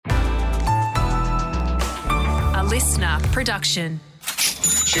A listener production.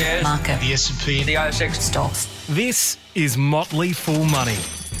 Shares, Market. the S&P, the ASX. Stocks. This is Motley Fool Money.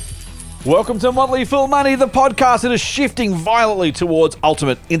 Welcome to Motley Fool Money, the podcast that is shifting violently towards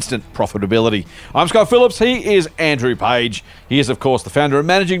ultimate instant profitability. I'm Scott Phillips. He is Andrew Page. He is, of course, the founder and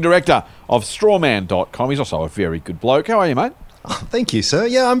managing director of Strawman.com. He's also a very good bloke. How are you, mate? Oh, thank you, sir.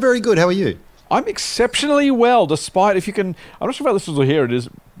 Yeah, I'm very good. How are you? I'm exceptionally well, despite, if you can, I'm not sure if our listeners will hear it, is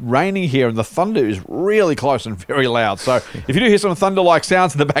raining here and the thunder is really close and very loud. So if you do hear some thunder-like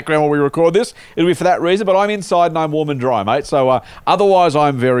sounds in the background while we record this, it'll be for that reason. But I'm inside and I'm warm and dry, mate. So otherwise,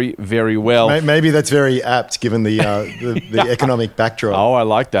 I'm very, very well. Maybe that's very apt given the economic backdrop. Oh, I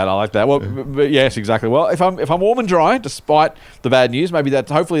like that. Well, but yes, exactly. Well, if I'm warm and dry, despite the bad news,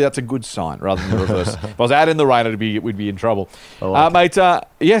 hopefully that's a good sign rather than the reverse. If I was out in the rain, we'd be in trouble. Mate,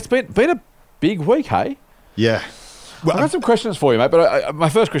 it's been a big week, hey? Yeah. Well, I've got some questions for you, mate, but my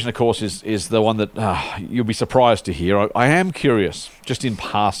first question, of course, is the one that you'll be surprised to hear. I am curious, just in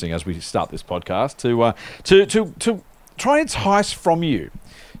passing as we start this podcast, to try and entice from you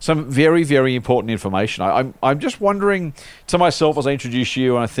some very, very important information. I'm just wondering to myself as I introduce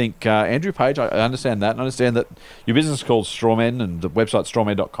you, and I think, Andrew Page, I understand that, and I understand that your business is called Strawman and the website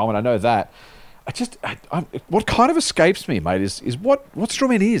strawman.com, and I know that. What kind of escapes me, mate, is what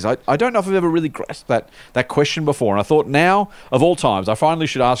Strawman is. I don't know if I've ever really grasped that question before. And I thought now, of all times, I finally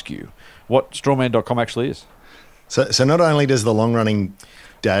should ask you what Strawman.com actually is. So not only does the long-running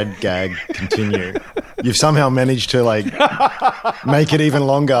dad gag continue, you've somehow managed to make it even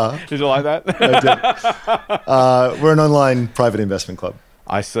longer. Did you like that? I did. We're an online private investment club.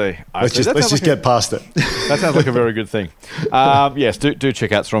 I see. Let's just get past it. That sounds like a very good thing. Yes, do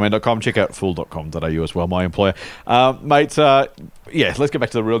check out strawman.com. Check out fool.com.au as well, my employer. Mate, let's get back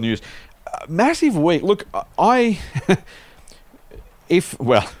to the real news. Massive week. Look,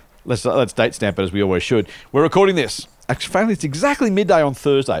 let's date stamp it as we always should. We're recording this. Actually, it's exactly midday on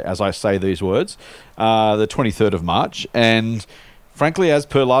Thursday as I say these words, the 23rd of March. And frankly, as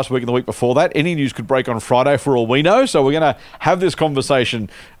per last week and the week before that, any news could break on Friday for all we know. So we're going to have this conversation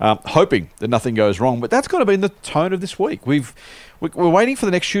hoping that nothing goes wrong. But that's got to be the tone of this week. We're waiting for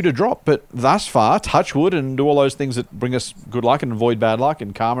the next shoe to drop. But thus far, touch wood and do all those things that bring us good luck and avoid bad luck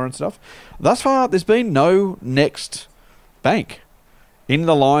and karma and stuff. Thus far, there's been no next bank in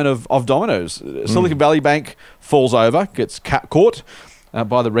the line of dominoes. Silicon Valley Bank falls over, gets caught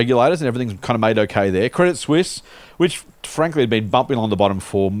by the regulators, and everything's kind of made okay there. Credit Suisse, which frankly had been bumping along the bottom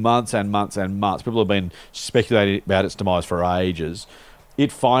for months and months and months. People have been speculating about its demise for ages.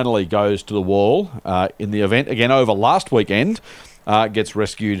 It finally goes to the wall in the event, again over last weekend, gets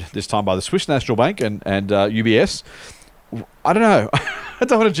rescued this time by the Swiss National Bank and UBS. I don't know. I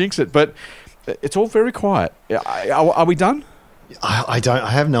don't want to jinx it, but it's all very quiet. Are we done? I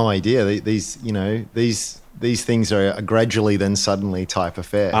have no idea. These things are a gradually then suddenly type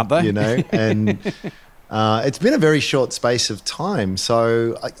affair, aren't they? And it's been a very short space of time.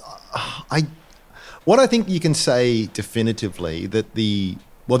 So what I think you can say definitively that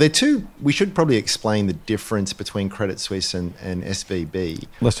they're two. We should probably explain the difference between Credit Suisse and SVB.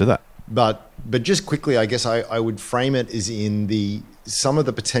 Let's do that. But just quickly, I guess I would frame it as in some of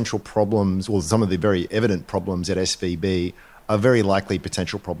the potential problems, or some of the very evident problems at SVB are very likely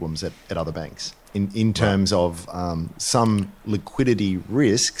potential problems at other banks in terms of some liquidity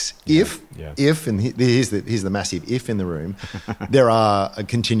risks if, and here's the massive if in the room, there are a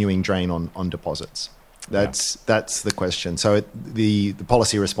continuing drain on deposits. That's the question. So the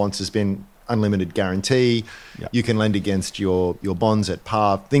policy response has been unlimited guarantee. Yep. You can lend against your bonds at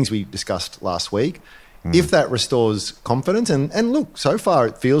par, things we discussed last week. If that restores confidence, and look, so far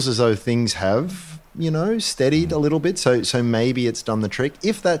it feels as though things have steadied a little bit. So maybe it's done the trick.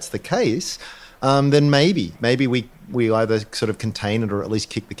 If that's the case, then maybe we either sort of contain it or at least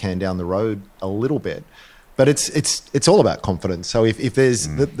kick the can down the road a little bit. But it's all about confidence. So if there's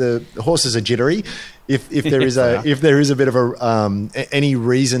the horses are jittery, if there is a bit of any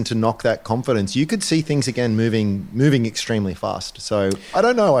reason to knock that confidence, you could see things again moving extremely fast. So I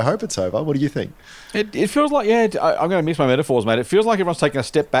don't know. I hope it's over. What do you think? It feels like, I'm going to mix my metaphors, mate. It feels like everyone's taking a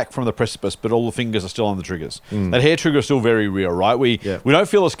step back from the precipice, but all the fingers are still on the triggers. That hair trigger is still very real, right? We don't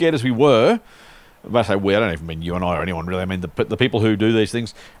feel as scared as we were. When I say we, I don't even mean you and I or anyone really. I mean the people who do these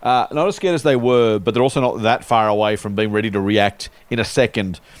things, not as scared as they were, but they're also not that far away from being ready to react in a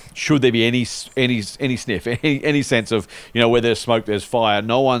second. Should there be any sniff, any sense of where there's smoke, there's fire.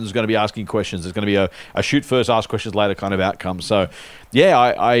 No one's going to be asking questions. There's going to be a shoot first, ask questions later kind of outcome. So,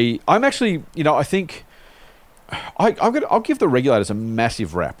 I'm actually, I think I'll give the regulators a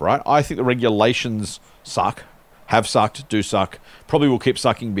massive rap, right? I think the regulations suck. have sucked, do suck, probably will keep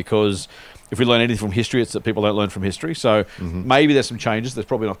sucking, because if we learn anything from history, it's that people don't learn from history. So maybe there's some changes. There's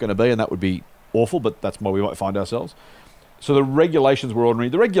probably not going to be, and that would be awful, but that's where we might find ourselves. So the regulations were ordinary.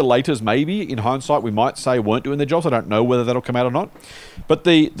 The regulators, maybe, in hindsight, we might say weren't doing their jobs. I don't know whether that'll come out or not. But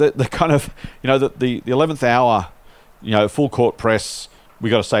the kind of, the 11th hour, full court press, we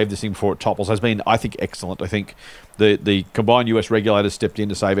got to save this thing before it topples, has been, I think, excellent. I think the combined US regulators stepped in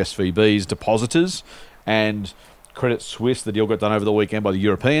to save SVB's depositors, and Credit Suisse, the deal got done over the weekend by the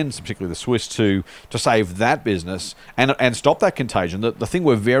Europeans, particularly the Swiss, to save that business and stop that contagion. The thing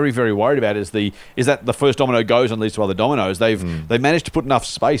we're very, very worried about is that the first domino goes and leads to other dominoes. They've managed to put enough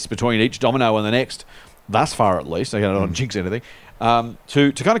space between each domino and the next, thus far at least, I don't jinx anything,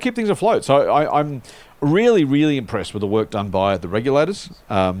 to kind of keep things afloat. So I'm really, really impressed with the work done by the regulators.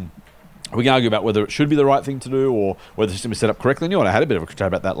 We can argue about whether it should be the right thing to do or whether the system is set up correctly. And I had a bit of a chat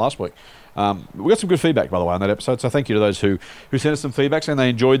about that last week. We got some good feedback, by the way, on that episode. So thank you to those who sent us some feedback saying they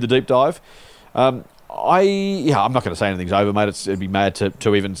enjoyed the deep dive. I'm not going to say anything's over, mate. It'd be mad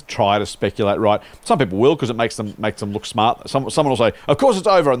to even try to speculate. Right? Some people will, because it makes them look smart. Someone will say, "Of course it's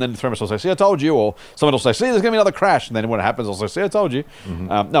over," and then Thremus will say, "See, I told you," or someone will say, "See, there's going to be another crash," and then when it happens, I'll say, "See, I told you."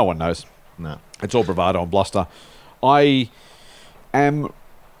 No one knows. No, it's all bravado and bluster. I am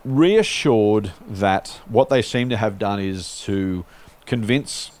reassured that what they seem to have done is to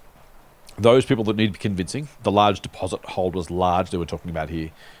convince those people that need to be convincing, the large deposit holders, that we're talking about here,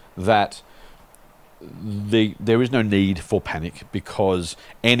 that there is no need for panic, because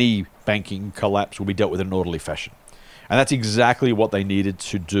any banking collapse will be dealt with in an orderly fashion. And that's exactly what they needed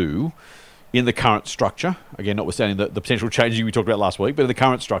to do in the current structure. Again, notwithstanding the potential changes we talked about last week, but in the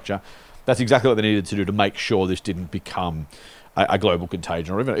current structure, that's exactly what they needed to do to make sure this didn't become a global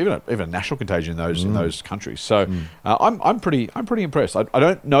contagion, or even a national contagion in those countries. So I'm pretty impressed. I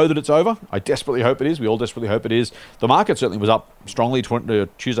don't know that it's over. I desperately hope it is. We all desperately hope it is. The market certainly was up strongly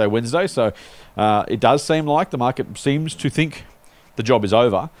Tuesday, Wednesday. So it does seem like the market seems to think the job is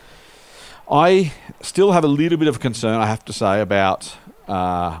over. I still have a little bit of concern, I have to say, about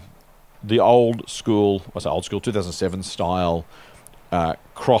the old school 2007 style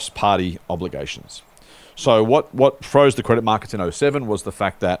cross-party obligations. So what froze the credit markets in 2007 was the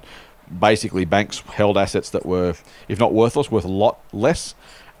fact that basically banks held assets that were, if not worthless, worth a lot less,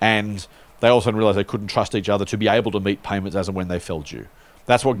 and they also realised they couldn't trust each other to be able to meet payments as and when they fell due.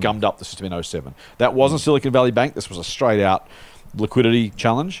 That's what gummed up the system in 2007. That wasn't Silicon Valley Bank. This was a straight-out liquidity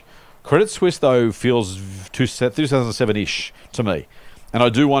challenge. Credit Suisse, though, feels 2007-ish to me. And I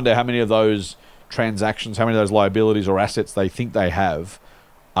do wonder how many of those transactions, how many of those liabilities or assets they think they have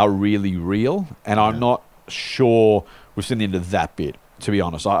are really real. And I'm not sure we've seen the end of that bit, to be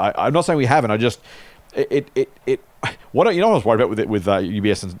honest. I'm not saying we haven't. I just what I was worried about with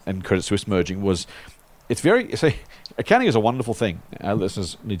UBS and Credit Suisse merging was accounting is a wonderful thing. Our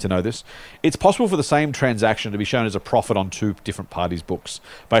listeners need to know this. It's possible for the same transaction to be shown as a profit on two different parties' books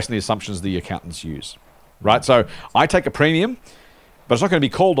based on the assumptions the accountants use. Right? So I take a premium, but it's not going to be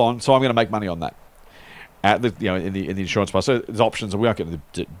called on, so I'm going to make money on that. In the insurance part. So there's options, and we won't get into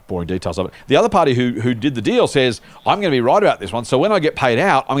the boring details of it. The other party who did the deal says, I'm going to be right about this one, so when I get paid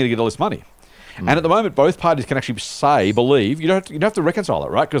out, I'm going to get all this money. And at the moment, both parties can actually believe. You don't have to reconcile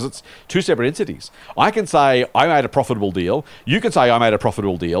it, right? Because it's two separate entities. I can say, I made a profitable deal. You can say, I made a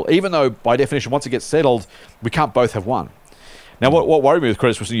profitable deal, even though, by definition, once it gets settled, we can't both have one. Now, what worried me with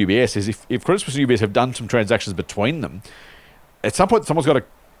Credit Suisse and UBS is if Credit Suisse and UBS have done some transactions between them, at some point, someone's got to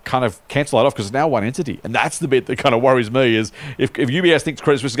kind of cancel that off, because it's now one entity. And that's the bit that kind of worries me, is if UBS thinks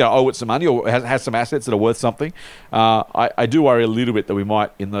Credit Suisse is going to owe it some money or has some assets that are worth something, I do worry a little bit that we might,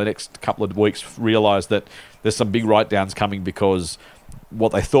 in the next couple of weeks, realise that there's some big write-downs coming, because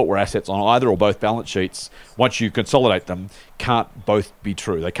what they thought were assets on either or both balance sheets, once you consolidate them, can't both be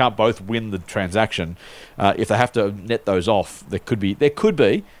true. They can't both win the transaction. If they have to net those off, there could be,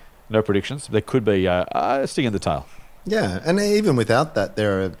 no predictions, there could be a sting in the tail. Yeah, and even without that,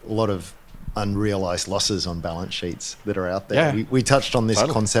 there are a lot of unrealised losses on balance sheets that are out there. Yeah, we touched on this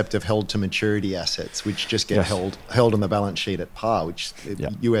concept of held-to-maturity assets, which just get held on the balance sheet at par, which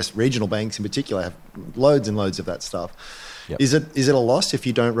US regional banks in particular have loads and loads of that stuff. Yep. Is it a loss if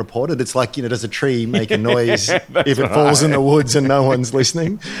you don't report it? It's like, does a tree make a noise if it falls in the woods and no one's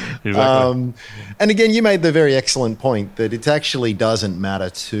listening? Exactly. And again, you made the very excellent point that it actually doesn't matter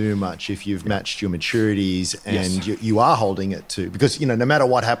too much if you've matched your maturities and you are holding it to, because no matter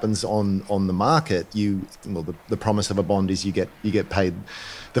what happens on the market, the promise of a bond is you get paid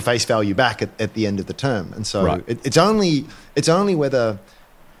the face value back at the end of the term, and so it's only whether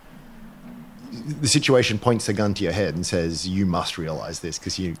the situation points the gun to your head and says you must realize this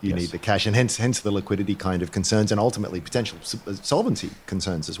because you need the cash, and hence the liquidity kind of concerns and ultimately potential solvency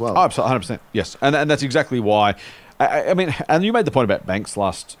concerns as well. Oh, absolutely, 100%. Yes, and that's exactly why. I mean, and you made the point about banks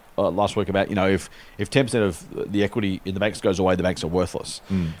last week about, you know, if 10% of the equity in the banks goes away, the banks are worthless.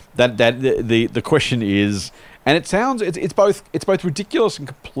 That the question is, and it sounds it's both ridiculous and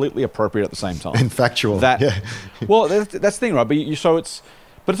completely appropriate at the same time. And factual. Well, that's the thing, right?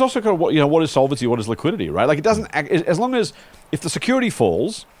 But it's also kind of what is solvency, what is liquidity, right? Like, it doesn't as long as if the security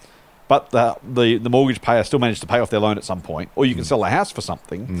falls, but the mortgage payer still managed to pay off their loan at some point, or you can sell the house for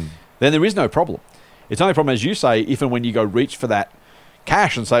something, then there is no problem. It's only a problem, as you say, if and when you go reach for that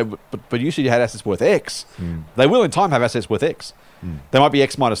cash and say, but you said you had assets worth X. They will in time have assets worth X. They might be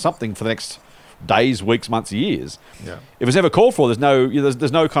X minus something for the next days, weeks, months, years. Yeah. If it's ever called for, there's no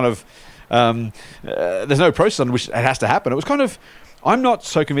kind of there's no process on which it has to happen. It was kind of, I'm not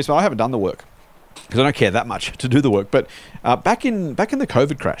so convinced, but I haven't done the work because I don't care that much to do the work. But back in the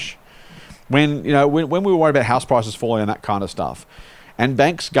COVID crash, when we were worried about house prices falling and that kind of stuff, and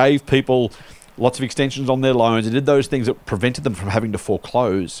banks gave people lots of extensions on their loans and did those things that prevented them from having to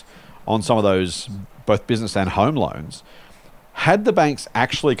foreclose on some of those both business and home loans, had the banks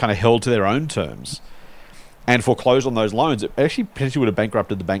actually kind of held to their own terms and foreclosed on those loans, it actually potentially would have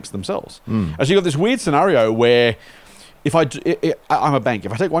bankrupted the banks themselves. And so you've got this weird scenario where if I'm a bank,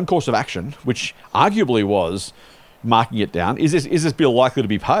 if I take one course of action, which arguably was marking it down, is this bill likely to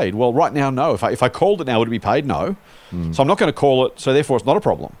be paid? Well, right now, no. If I called it now, would it be paid? No. So I'm not going to call it, so therefore it's not a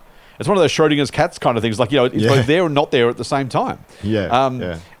problem. It's one of those Schrodinger's cats kind of things, like, it's both there and not there at the same time.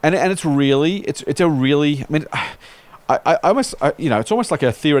 And it's really, it's a really, I mean, I almost, it's almost like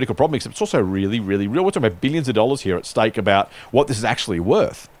a theoretical problem, except it's also really, really real. We're talking about billions of dollars here at stake about what this is actually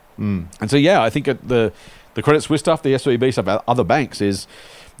worth. And so, I think the Credit Suisse stuff, the SVB stuff, other banks is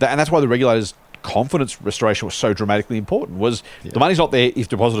that, and that's why the regulators' confidence restoration was so dramatically important. Was the money's not there if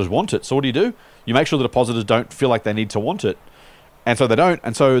depositors want it. So what do? You make sure the depositors don't feel like they need to want it. And so they don't,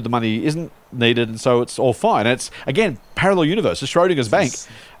 and so the money isn't needed, and so it's all fine. And it's, again, parallel universe. It's Schrodinger's bank.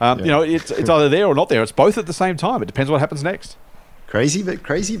 It's either there or not there. It's both at the same time. It depends what happens next. Crazy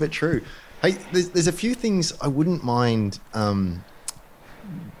but true. Hey, there's a few things I wouldn't mind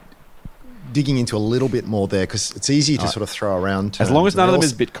digging into a little bit more there, because it's easy to sort of throw around terms. As long as none of them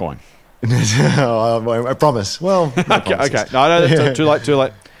is Bitcoin. I promise. Well, okay. No, too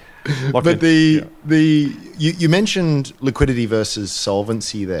late. But you mentioned liquidity versus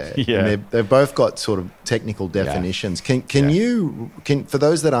solvency there. And they've both got sort of technical definitions. Can you for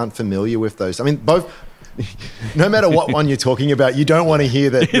those that aren't familiar with those, I mean, both, no matter what one you're talking about, you don't want to hear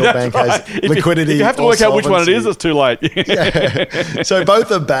that your bank has liquidity. If you have to work out which one it is, it's too late. So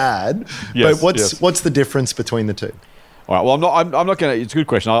both are bad. But what's the difference between the two? All right. Well, I'm not going to. It's a good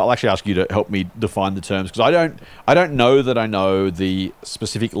question. I'll actually ask you to help me define the terms, because I don't know that I know the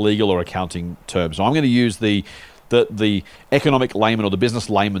specific legal or accounting terms. So I'm going to use the economic layman or the business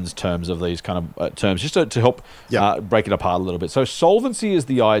layman's terms of these kind of terms, just to help break it apart a little bit. So solvency is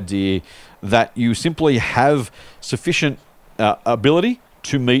the idea that you simply have sufficient ability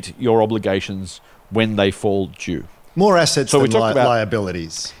to meet your obligations when they fall due. More assets than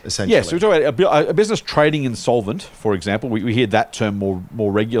liabilities, essentially. Yes, so we talk about a business trading insolvent, for example. We hear that term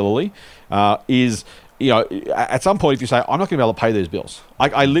more regularly. Is, at some point, if you say, I'm not going to be able to pay these bills,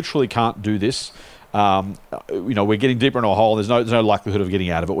 I literally can't do this. We're getting deeper into a hole. There's no likelihood of getting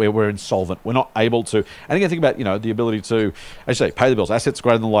out of it. We're insolvent. We're not able to. And again, think about the ability to, as you say, pay the bills. Assets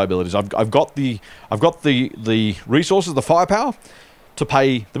greater than liabilities. I've got the resources, the firepower to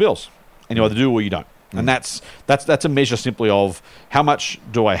pay the bills, and you either do or you don't. And that's a measure simply of how much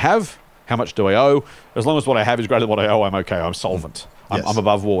do I have, how much do I owe. As long as what I have is greater than what I owe, I'm okay. I'm solvent. I'm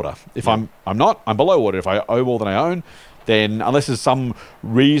above water. If I'm not, I'm below water. If I owe more than I own, then unless there's some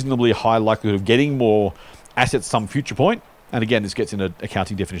reasonably high likelihood of getting more assets at some future point, and again, this gets into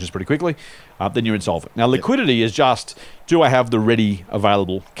accounting definitions pretty quickly, then you're insolvent. Now, liquidity is just, do I have the ready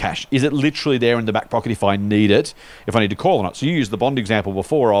available cash? Is it literally there in the back pocket if I need it, if I need to call on it? So you used the bond example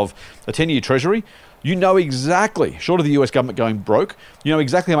before of a 10-year treasury. You know exactly, short of the US government going broke, you know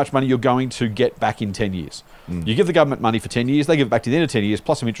exactly how much money you're going to get back in 10 years. You give the government money for 10 years, they give it back to the end of 10 years,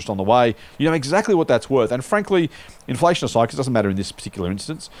 plus some interest on the way. You know exactly what that's worth. And frankly, inflation aside, because it doesn't matter in this particular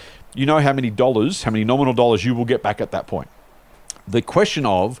instance, you know how many nominal dollars you will get back at that point. The question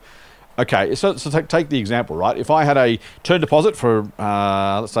of, okay, so take the example, right? If I had a term deposit for,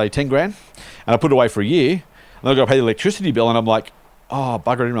 let's say, 10 grand, and I put it away for a year, and I've got to pay the electricity bill, and I'm like, oh, bugger,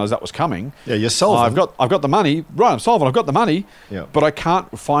 I didn't realize that was coming. Yeah, you're solvent. I've got the money. Right, I'm solvent. I've got the money. Yeah. But I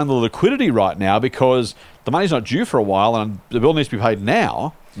can't find the liquidity right now because the money's not due for a while and the bill needs to be paid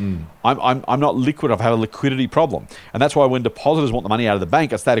now. I'm not liquid. I have a liquidity problem. And that's why when depositors want the money out of the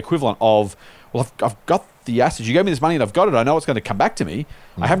bank, it's that equivalent of, well, I've got the assets. You gave me this money and I've got it. I know it's going to come back to me.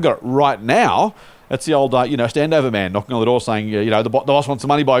 I haven't got it right now. That's the old, standover man knocking on the door saying, the boss wants the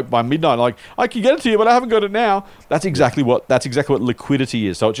money by midnight. Like, I can get it to you, but I haven't got it now. That's exactly what liquidity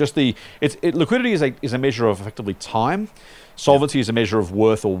is. So it's just liquidity is a measure of effectively time. Solvency is a measure of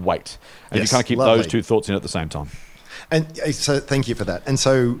worth or weight. And you can't keep those two thoughts in at the same time. And so thank you for that. And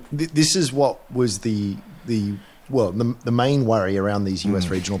so this is what was the main worry around these US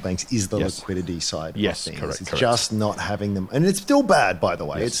regional banks is the liquidity side of things. Correct. It's just not having them. And it's still bad, by the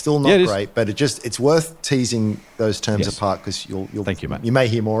way. It's still not great, but it's worth teasing those terms apart because you'll Thank you, mate. You may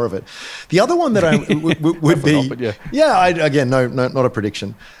hear more of it. The other one that I would be... not a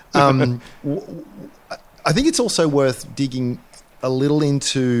prediction. I think it's also worth digging a little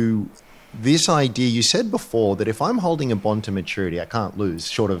into this idea. You said before that if I'm holding a bond to maturity, I can't lose,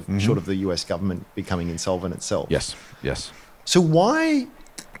 short of the US government becoming insolvent itself. Yes. So why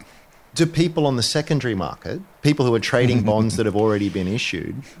do people on the secondary market, people who are trading bonds that have already been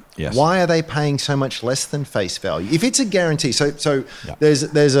issued, why are they paying so much less than face value? If it's a guarantee, so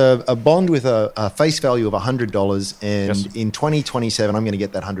there's a bond with a face value of $100, and in 2027 I'm going to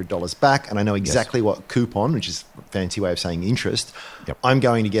get that $100 back, and I know exactly what coupon, which is a fancy way of saying interest, I'm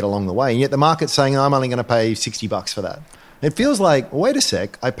going to get along the way. And yet the market's saying I'm only going to pay $60 for that. It feels like, wait a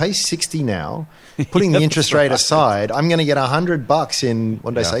sec, I pay 60 now, putting the interest rate aside, I'm going to get $100 in,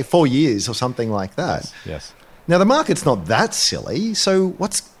 what did I say, 4 years or something like that. Yes. Now the market's not that silly, so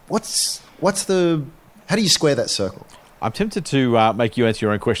what's the, how do you square that circle? I'm tempted to make you answer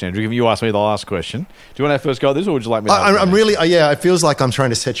your own question, Andrew, given you asked me the last question. Do you want to have first go at this, or would you like me to? I'm really, it feels like I'm trying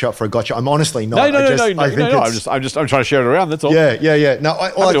to set you up for a gotcha. I'm honestly not. No. I'm trying to share it around. That's all. Yeah. No,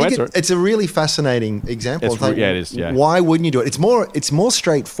 I think it's a really fascinating example. It is. Yeah. Why wouldn't you do it? It's more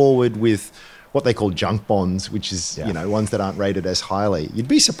straightforward with what they call junk bonds, which is ones that aren't rated as highly. You'd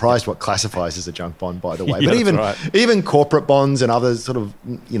be surprised what classifies as a junk bond, by the way. But even corporate bonds and other sort of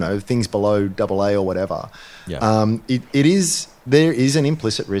things below AA or whatever. Yeah. There is an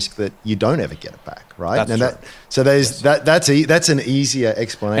implicit risk that you don't ever get it back, right? That's an easier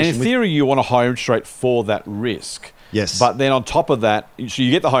explanation. And in theory, you want a higher interest rate for that risk. Yes. But then on top of that, so you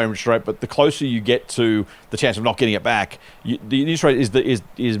get the higher interest rate, but the closer you get to the chance of not getting it back, the interest rate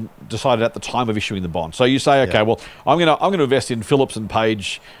is decided at the time of issuing the bond. So you say, okay, well, I'm going to invest in Phillips and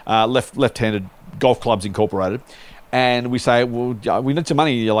Page left-handed golf clubs incorporated. And we say, well, we need some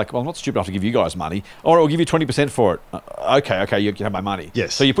money. You're like, well, I'm not stupid enough to give you guys money. Or I'll give you 20% for it. Okay, you can have my money.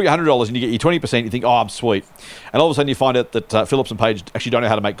 Yes. So you put your $100 and you get your 20%. You think, oh, I'm sweet. And all of a sudden you find out that Phillips and Page actually don't know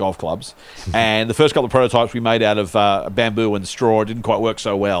how to make golf clubs. And the first couple of prototypes we made out of bamboo and straw didn't quite work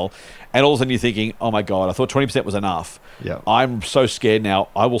so well. And all of a sudden you're thinking, oh my God, I thought 20% was enough. Yeah. I'm so scared now.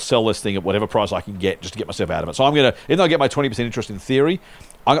 I will sell this thing at whatever price I can get just to get myself out of it. So I'm going to, even though I get my 20% interest in theory,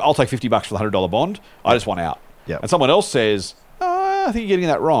 I'll take $50 for the $100 bond. I just want out. Yeah. And someone else says, I think you're getting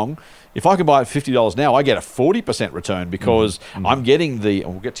that wrong. If I can buy it at $50 now, I get a 40% return because I'm getting and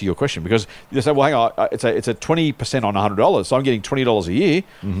we'll get to your question, because you say, well, hang on, it's a 20% on $100, so I'm getting $20 a year.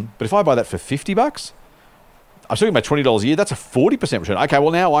 But if I buy that for $50, I'm still getting my $20 a year. That's a 40% return. Okay,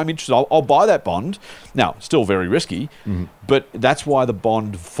 well, now I'm interested. I'll buy that bond. Now, still very risky, but that's why the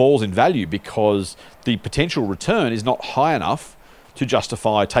bond falls in value, because the potential return is not high enough to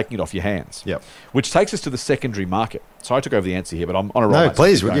justify taking it off your hands. Yep. Which takes us to the secondary market. So I took over the answer here, but I'm on a roll. No,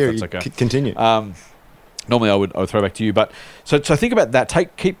 please, continue. Normally I would throw back to you, but so think about that.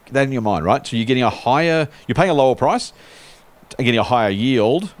 Keep that in your mind, right? So you're paying a lower price and getting a higher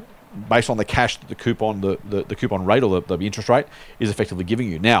yield based on the cash that the coupon, the coupon rate or the interest rate is effectively giving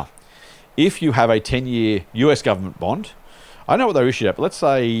you. Now, if you have a 10-year US government bond, I don't know what they're issued at, but let's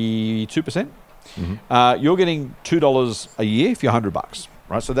say 2%. You're getting $2 a year if you're $100,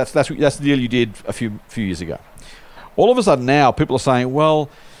 right? So that's the deal you did a few years ago. All of a sudden now, people are saying, well,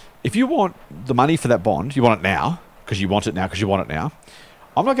 if you want the money for that bond, you want it now because you want it now.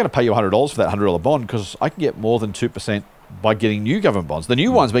 I'm not going to pay you $100 for that $100 bond because I can get more than 2% by getting new government bonds. The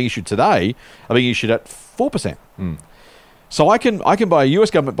new ones being issued today are being issued at 4%. So I can buy a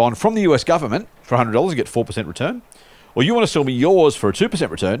US government bond from the US government for $100 and get 4% return. Or you want to sell me yours for a 2%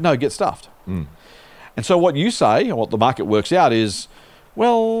 return? No, get stuffed. And so what you say, and what the market works out is,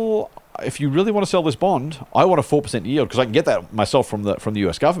 well, if you really want to sell this bond, I want a 4% yield because I can get that myself from the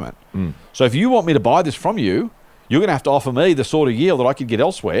US government. So if you want me to buy this from you, you're going to have to offer me the sort of yield that I could get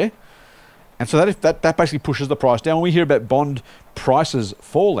elsewhere. And so that basically pushes the price down. When we hear about bond prices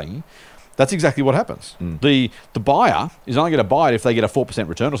falling, that's exactly what happens. The buyer is only going to buy it if they get a 4%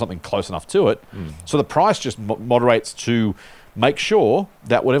 return or something close enough to it. So the price just moderates to make sure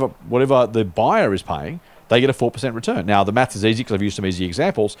that whatever the buyer is paying, they get a 4% return. Now, the maths is easy because I've used some easy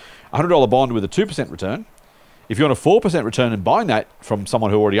examples. A $100 bond with a 2% return, if you want a 4% return and buying that from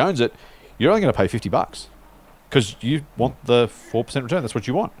someone who already owns it, you're only going to pay $50 because you want the 4% return. That's what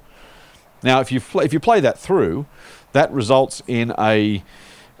you want. Now, if you play that through, that results in a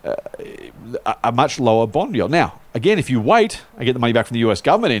much lower bond yield. Now, again, if you wait and get the money back from the US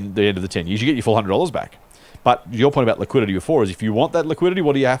government in the end of the 10 years, you get your full $100 back. But your point about liquidity before is if you want that liquidity,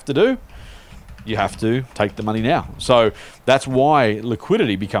 what do you have to do? You have to take the money now. So that's why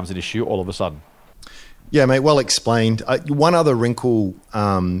liquidity becomes an issue all of a sudden. Yeah, mate, well explained. One other wrinkle,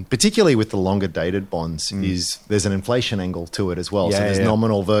 particularly with the longer dated bonds, is there's an inflation angle to it as well. Yeah, so there's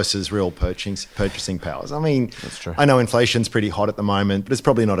nominal versus real purchasing powers. I mean, that's true. I know inflation's pretty hot at the moment, but it's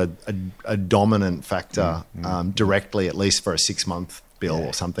probably not a dominant factor directly, at least for a 6-month bill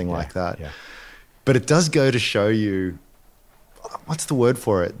or something like that. Yeah. But it does go to show you, what's the word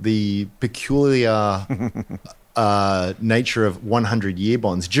for it? The peculiar nature of 100-year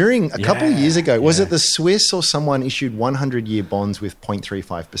bonds. During a couple of years ago, was it the Swiss or someone issued 100-year bonds with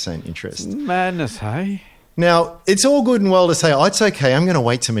 0.35% interest? Madness, hey? Now, it's all good and well to say, oh, it's okay, I'm going to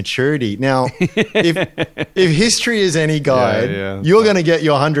wait to maturity. Now, if history is any guide, you're going to get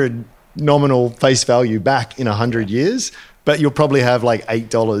your 100 nominal face value back in 100 years, but you'll probably have like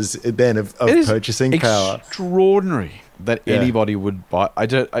 $8 then of purchasing power. Extraordinary that anybody would buy.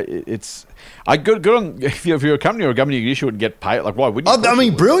 Good on if you're a company or a government, you can issue it and get paid. Like, why wouldn't you? I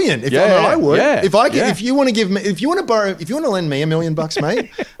mean, brilliant. I would. Yeah, if you want to give me, if you want to lend me $1 million,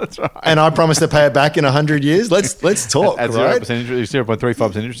 mate, that's right. And I promise to pay it back in 100 years, let's talk. At right? 0% interest,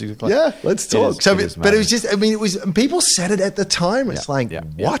 0.35% interest. Exactly. Yeah, let's talk. But it was just, I mean, it was people said it at the time. It's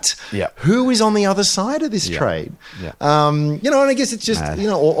what? Yeah. Who is on the other side of this trade? Yeah. And I guess it's just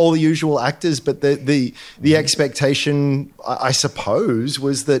all the usual actors, but the expectation, I suppose,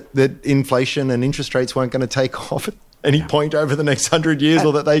 was that inflation and interest rates weren't going to take off at any point over the next 100 years,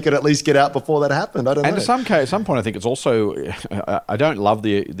 or that they could at least get out before that happened. I don't know. And at some point, I think it's also, I don't love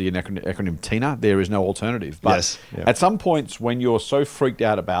the acronym TINA. There is no alternative. But at some points, when you're so freaked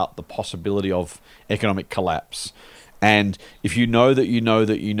out about the possibility of economic collapse, and if you know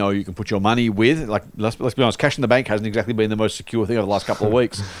you can put your money with, like, let's be honest, cash in the bank hasn't exactly been the most secure thing over the last couple of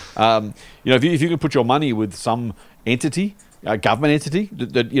weeks. If you can put your money with some entity, a government entity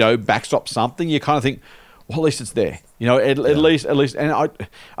that backstops something, you kind of think, well, at least it's there. At least. And I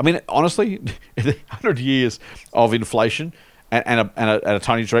mean, honestly, 100 years of inflation and a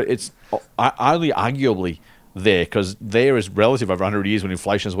tiny trade, it's only arguably there, because there is relative over 100 years when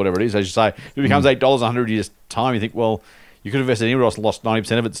inflation is whatever it is. As you say, if it becomes $8 in 100 years' time, you think, well, you could have invested anywhere else and lost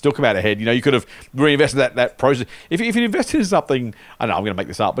 90% of it, still come out ahead. You could have reinvested that process. If you invested in something, I don't know, I'm going to make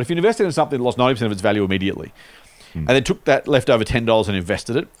this up, but if you invested in something that lost 90% of its value immediately, and then took that leftover $10 and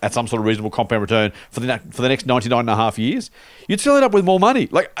invested it at some sort of reasonable compound return for the next 99 and a half years, you'd still end up with more money.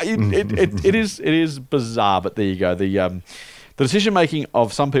 Like, it is bizarre, but there you go. The decision making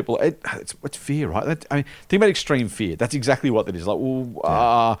of some people, it's fear, right? I mean, think about extreme fear. That's exactly what that is. Like,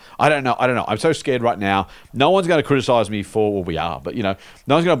 I don't know. I'm so scared right now. No one's going to criticize me for, well, we are, but no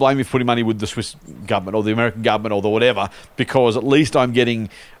one's going to blame me for putting money with the Swiss government or the American government or the whatever, because at least I'm getting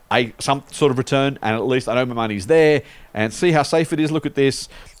some sort of return, and at least I know my money's there, and see how safe it is. Look at this.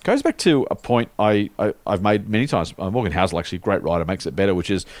 Goes back to a point I've made many times. Morgan Housel, actually, a great writer, makes it better,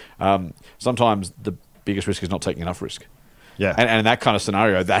 which is sometimes the biggest risk is not taking enough risk. Yeah. And in that kind of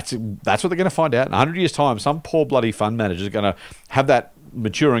scenario, that's what they're going to find out. In 100 years' time, some poor bloody fund manager is going to have that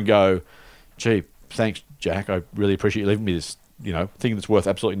mature and go, gee, thanks, Jack. I really appreciate you leaving me this, thing that's worth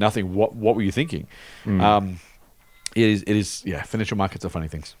absolutely nothing. What were you thinking? It is, financial markets are funny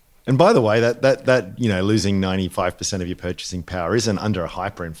things. And by the way, that losing 95% of your purchasing power isn't under a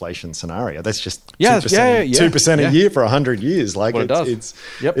hyperinflation scenario. That's just 2% a year for 100 years. Like,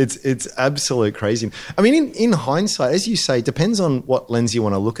 it's absolute crazy. I mean, in hindsight, as you say, it depends on what lens you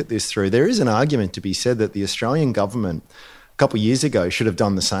want to look at this through. There is an argument to be said that the Australian government a couple of years ago should have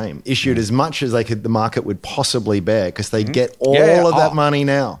done the same, issued as much as the market would possibly bear, because they get all of that money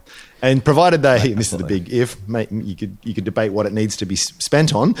now. And provided they, this is the big if, you could debate what it needs to be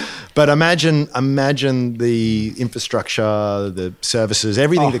spent on, but imagine the infrastructure, the services,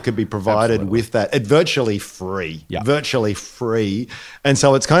 everything that could be provided with that at virtually free, And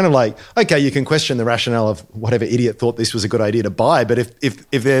so it's kind of like, okay, you can question the rationale of whatever idiot thought this was a good idea to buy, but if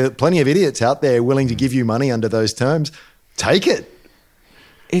there are plenty of idiots out there willing to give you money under those terms, take it.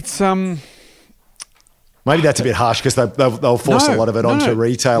 It's Maybe that's a bit harsh, because they'll force a lot of it onto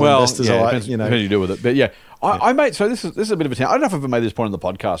retail investors. Depends how you deal with it. But I made, so this is a bit of a, I don't know if I've ever made this point on the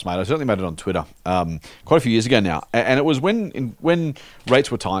podcast, mate. I certainly made it on Twitter quite a few years ago now. And it was when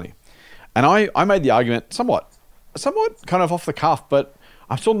rates were tiny. And I made the argument somewhat kind of off the cuff, but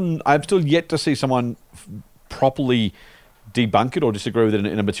I'm still yet to see someone properly debunk it or disagree with it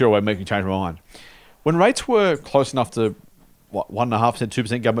in a material way, making change my mind. When rates were close enough to, 1.5%,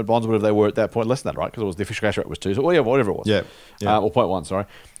 2% government bonds, whatever they were at that point, less than that, right? Because it was the official cash rate was 2, so whatever it was. Yeah. Or 0.1, sorry.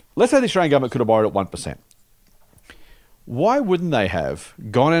 Let's say the Australian government could have borrowed at 1%. Why wouldn't they have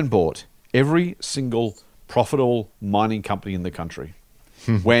gone and bought every single profitable mining company in the country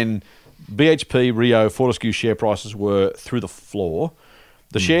when BHP, Rio, Fortescue share prices were through the floor?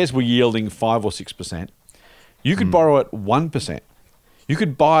 The shares were yielding 5 or 6%. You could borrow at 1%. You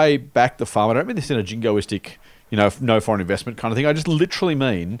could buy back the farm. I don't mean this in a jingoistic, no foreign investment kind of thing. I just literally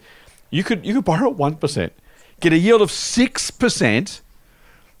mean you could borrow at 1%, get a yield of 6%,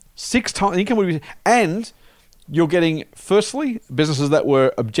 6 times income would be, and you're getting, firstly, businesses that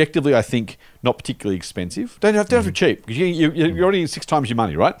were objectively, I think, not particularly expensive. Don't have to be cheap, because you're already 6 times your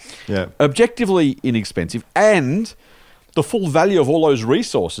money, right? Yeah. Objectively inexpensive, and the full value of all those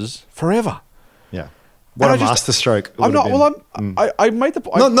resources forever. Yeah. What And a I just- masterstroke. I'm not. Well, I made the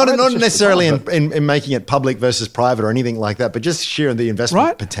point. Not necessarily in making it public versus private or anything like that, but just sheer the investment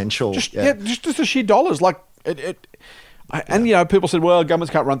Right? potential. Just the sheer dollars. Like people said, well,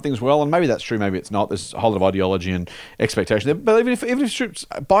 governments can't run things well, and maybe that's true, maybe it's not. There's a whole lot of ideology and expectation there. But even if it's true,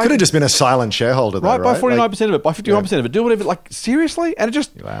 buy, Could have just been a silent shareholder, though, right? buy 49% of it, buy 51% of it, do whatever. Like, seriously? And it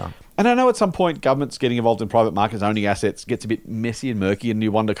just Wow. And I know at some point governments getting involved in private markets, owning assets, gets a bit messy and murky, and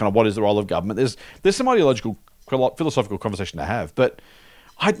you wonder kind of what is the role of government. There's some ideological, philosophical conversation to have, but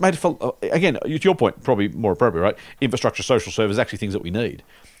I made it feel, again, to your point, probably more appropriate, right? Infrastructure, social service, actually things that we need.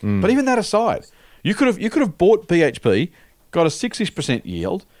 But even that aside, you could have bought BHP, got a 6%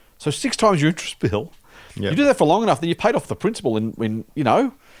 yield, so 6 times your interest bill. Yeah. You do that for long enough, then you paid off the principal in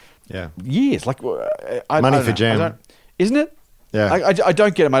years. Like I Money don't for know. jam. Isn't it? Yeah. I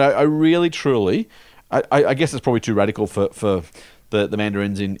don't get it, mate. I really, truly, I guess it's probably too radical for the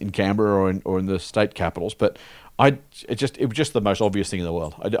mandarins in Canberra or in the state capitals, but it was just the most obvious thing in the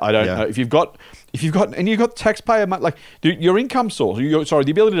world. I don't know if you've got taxpayer money, like your income source,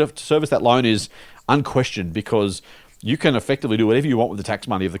 the ability to service that loan is unquestioned because you can effectively do whatever you want with the tax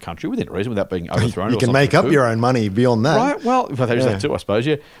money of the country within reason without being overthrown. You can make up your own money beyond that. Right, well, there's that too, I suppose,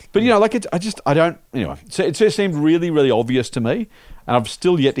 yeah. But, anyway. So it just seemed really, really obvious to me, and I've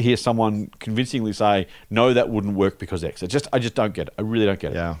still yet to hear someone convincingly say, no, that wouldn't work because X. I just don't get it. I really don't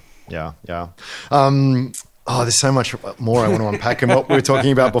get it. Yeah. There's so much more I want to unpack in what we were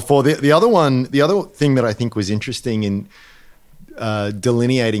talking about before. The other thing that I think was interesting in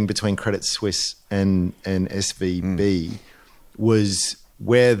delineating between Credit Suisse and SVB was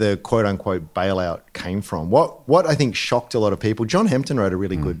where the quote unquote bailout came from. What I think shocked a lot of people, John Hempton wrote a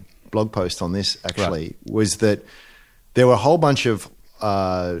really good blog post on this actually, was that there were a whole bunch of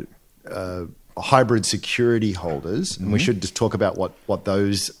hybrid security holders, and we should just talk about what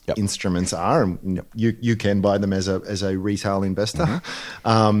those instruments are, and you can buy them as a retail investor.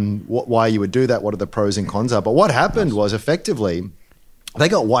 Why you would do that, what are the pros and cons are. But what happened was effectively they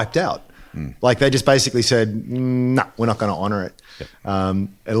got wiped out. Like they just basically said, no, we're not going to honor it.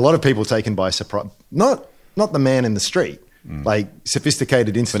 And a lot of people taken by surprise, not the man in the street. Like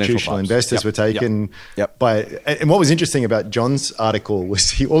sophisticated institutional investors were taken by. And what was interesting about John's article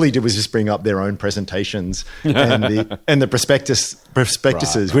was all he did was just bring up their own presentations and the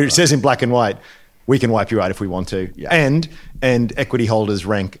prospectuses, where it says in black and white, we can wipe you out if we want to, and equity holders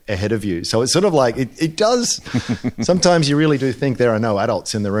rank ahead of you. So it's sort of like it does. Sometimes you really do think there are no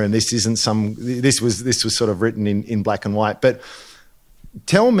adults in the room. This isn't This was sort of written in black and white. But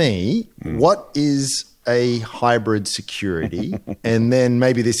tell me, what is a hybrid security? And then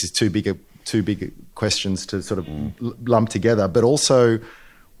maybe this is too big questions to sort of lump together, but also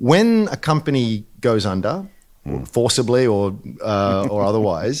when a company goes under forcibly or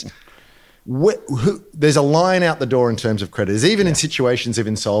otherwise, there's a line out the door in terms of creditors. Even in situations of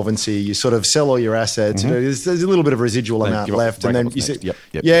insolvency, you sort of sell all your assets. There's a little bit of residual amount left, and then you say,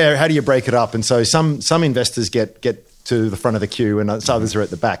 how do you break it up? And so some investors get to the front of the queue, and others are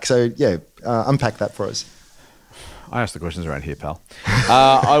at the back. So unpack that for us. I ask the questions around here, pal.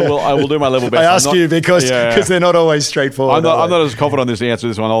 I will do my level best. I ask you because they're not always straightforward. I'm not as confident on this answer to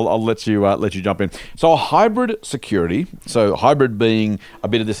this one. I'll let you jump in. So a hybrid security, so hybrid being a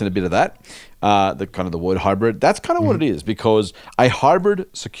bit of this and a bit of that, the kind of the word hybrid, that's kind of what it is, because a hybrid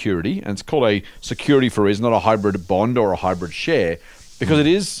security, and it's called a security for a reason, not a hybrid bond or a hybrid share, because it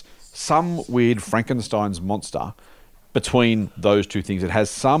is some weird Frankenstein's monster between those two things. It has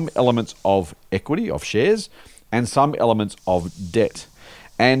some elements of equity, of shares, and some elements of debt.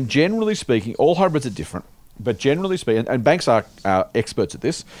 And generally speaking, all hybrids are different, but generally speaking, and banks are experts at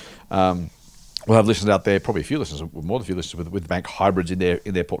this. We'll have listeners out there, probably a few listeners, more than a few listeners with bank hybrids in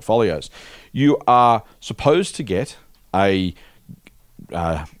their portfolios. You are supposed to get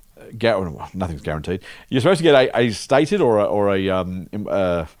nothing's guaranteed. You're supposed to get a stated or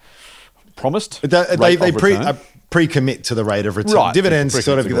a promised rate of return. Pre-commit to the rate of return. Right. Dividends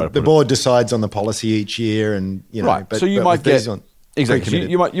sort of the board decides on the policy each year, and right. But, so you might get exactly.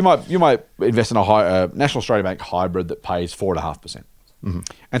 So you might invest in a National Australia Bank hybrid that pays 4.5%.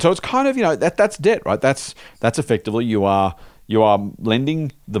 And so it's kind of that's debt, right? That's effectively you are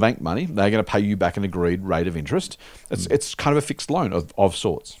lending the bank money. They're going to pay you back an agreed rate of interest. It's kind of a fixed loan of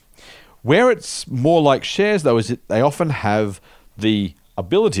sorts. Where it's more like shares, though, is that they often have the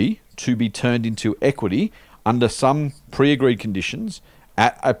ability to be turned into equity under some pre-agreed conditions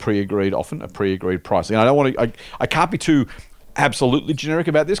at often a pre-agreed price. And I can't be too absolutely generic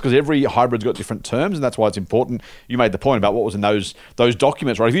about this because every hybrid's got different terms, and that's why it's important. You made the point about what was in those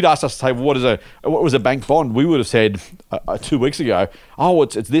documents, right? If you'd asked us to say, well, what was a bank bond, we would have said 2 weeks ago, oh,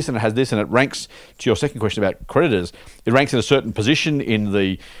 it's this and it has this, and it ranks, to your second question about creditors, it ranks in a certain position in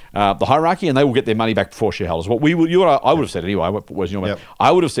the hierarchy, and they will get their money back before shareholders. What I would have said anyway. I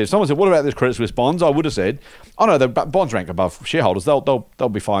would have said, if someone said, what about this Credit Suisse bonds? I would have said, oh no, the bonds rank above shareholders. They'll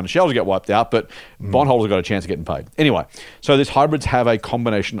be fine. Shareholders get wiped out, but bondholders have got a chance of getting paid. Anyway, so these hybrids have a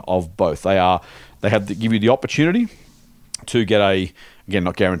combination of both. They have to give you the opportunity to get again,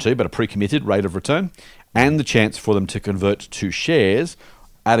 not guaranteed, but a pre-committed rate of return, and the chance for them to convert to shares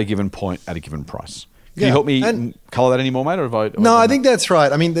at a given point at a given price. Can you help me colour that any more, mate? I think that's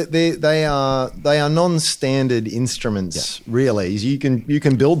right. I mean, they are non-standard instruments, really. You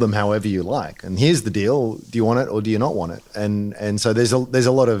can build them however you like. And here's the deal: do you want it or do you not want it? And so there's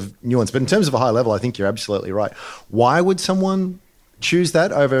a lot of nuance. But in terms of a high level, I think you're absolutely right. Why would someone choose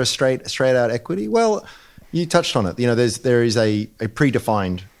that over a straight out equity? Well, you touched on it. There is a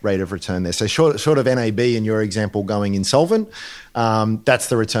predefined rate of return there. So short of NAB in your example going insolvent, that's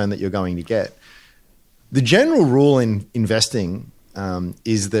the return that you're going to get. The general rule in investing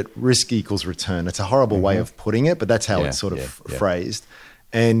is that risk equals return. It's a horrible way of putting it, but that's how it's sort of phrased.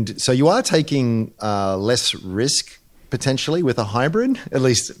 And so you are taking less risk potentially with a hybrid. At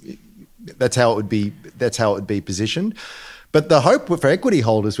least that's how it would be positioned. But the hope for equity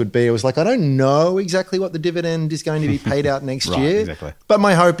holders would be, I don't know exactly what the dividend is going to be paid out next year. Exactly. But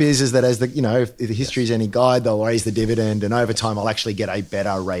my hope is that as if the history is any guide, they'll raise the dividend, and over time I'll actually get a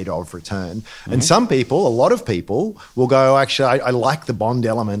better rate of return. And a lot of people will go, actually, I like the bond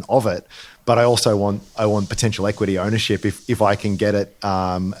element of it, but I also want potential equity ownership if I can get it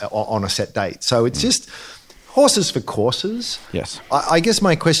on a set date. So it's just horses for courses. Yes. I guess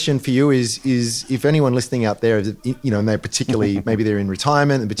my question for you is if anyone listening out there, and they're particularly, maybe they're in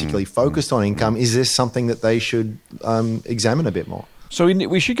retirement and particularly focused on income, is this something that they should examine a bit more? So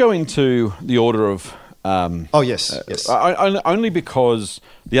we should go into the order of... yes. Only because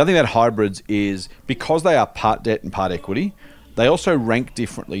the other thing about hybrids is because they are part debt and part equity, they also rank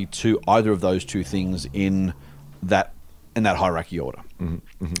differently to either of those two things in that hierarchy order.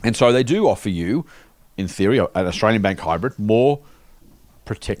 And so they do offer you, in theory, an Australian bank hybrid, more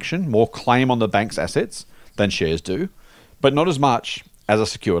protection, more claim on the bank's assets than shares do, but not as much as a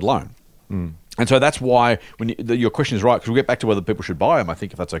secured loan. And so that's why your question is right, because we'll get back to whether people should buy them, I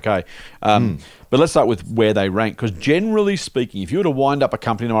think, if that's okay. But let's start with where they rank, because generally speaking, if you were to wind up a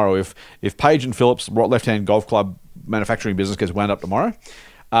company tomorrow, if Page and Phillips, left-hand golf club manufacturing business, gets wound up tomorrow,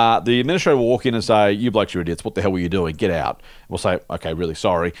 the administrator will walk in and say, you blokes, you're idiots. What the hell were you doing? Get out. We'll say, okay, really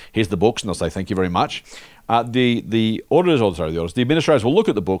sorry. Here's the books. And they'll say, thank you very much. The administrators will look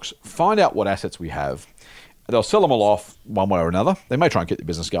at the books, find out what assets we have. They'll sell them all off one way or another. They may try and get the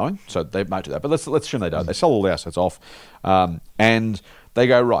business going. So they might do that. But let's assume they don't. They sell all the assets off. And they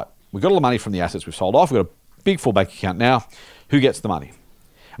go, right, we've got all the money from the assets we've sold off. We've got a big full bank account now. Who gets the money?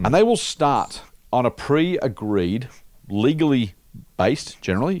 And they will start on a pre-agreed, legally based,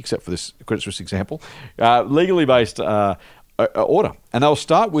 generally, except for this Credit Suisse example, legally based order. And they'll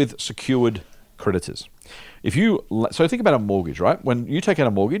start with secured creditors. So think about a mortgage, right? When you take out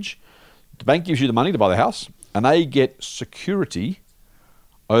a mortgage, the bank gives you the money to buy the house, and they get security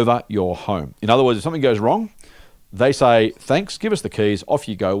over your home. In other words, if something goes wrong, they say, thanks, give us the keys, off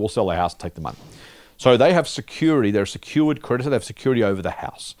you go, we'll sell the house, take the money. So they have security, they're a secured creditor, they have security over the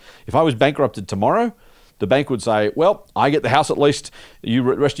house. If I was bankrupted tomorrow, the bank would say, well, I get the house at least, the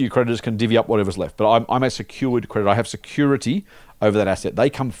rest of your creditors can divvy up whatever's left. But I'm a secured creditor, I have security over that asset.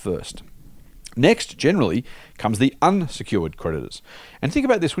 They come first. Next, generally, comes the unsecured creditors. And think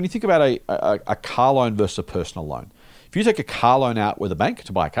about this, when you think about a car loan versus a personal loan. If you take a car loan out with a bank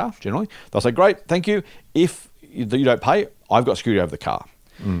to buy a car, generally, they'll say, great, thank you. If you don't pay, I've got security over the car.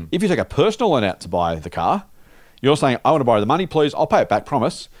 If you take a personal loan out to buy the car, you're saying, I want to borrow the money, please, I'll pay it back,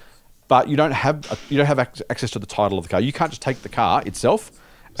 promise. But you don't have access to the title of the car. You can't just take the car itself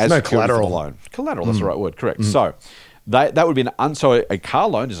as no security for the collateral. loan. Collateral, that's the right word, correct. So that would be a car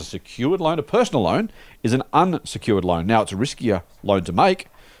loan is a secured loan. A personal loan is an unsecured loan. Now, it's a riskier loan to make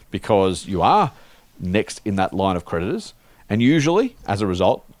because you are next in that line of creditors. And usually, as a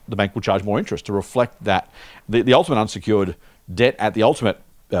result, the bank will charge more interest to reflect that. The ultimate unsecured debt at the ultimate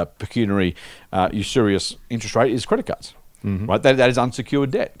pecuniary usurious interest rate is credit cards. Right? That is unsecured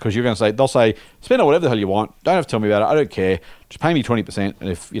debt because you're going to say, they'll say, spend on whatever the hell you want. Don't have to tell me about it. I don't care. Just pay me 20%, and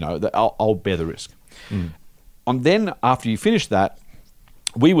if I'll bear the risk. And then after you finish that,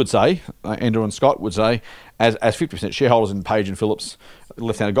 we would say, Andrew and Scott would say, as 50% shareholders in Page and Phillips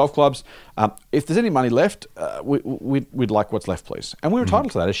left-handed golf clubs, if there's any money left, we'd like what's left, please. And we're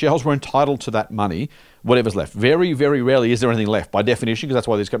entitled to that. As shareholders, we're entitled to that money, whatever's left. Very, very rarely is there anything left by definition, because that's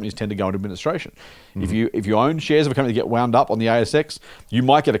why these companies tend to go into administration. If you own shares of a company that get wound up on the ASX, you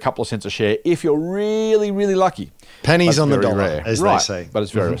might get a couple of cents a share if you're really, really lucky. Pennies But on the very dollar, rare. as Right, they say. but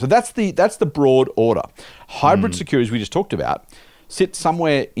it's very rare. So that's the broad order. Hybrid securities we just talked about sit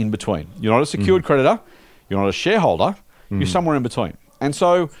somewhere in between. You're not a secured creditor, you're not a shareholder, you're somewhere in between. And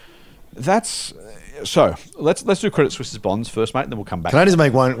so let's do Credit Suisse's bonds first, mate, and then we'll come back. Can I just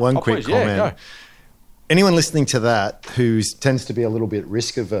make one quick please, yeah, comment? go. Anyone listening to that who tends to be a little bit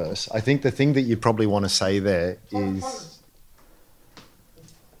risk averse, I think the thing that you probably want to say there is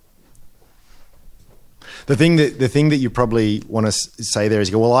the thing that you probably want to say there is,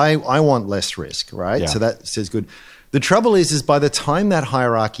 you go, well, I want less risk, right? Yeah. So that says good. The trouble is by the time that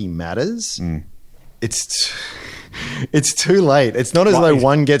hierarchy matters, it's too late. It's not as though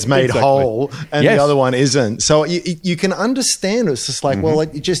one gets made whole and the other one isn't. So you can understand. It's just like, well,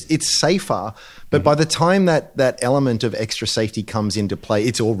 it's safer. But by the time that element of extra safety comes into play,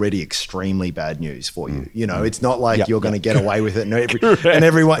 it's already extremely bad news for you. It's not like you're going to get away with it. And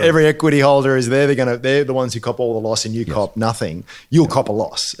every equity holder is there. They're the ones who cop all the loss, and you cop nothing. You'll cop a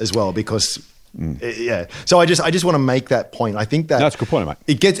loss as well because. Yeah. So I just want to make that point. I think that's a good point,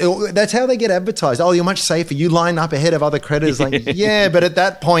 mate. That's how they get advertised. Oh, you're much safer. You line up ahead of other creditors. Like, yeah, but at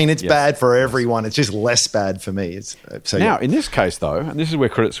that point, it's bad for everyone. It's just less bad for me. Now, in this case, though, and this is where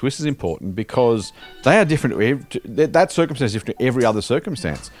Credit Suisse is important because they are different. That circumstance is different to every other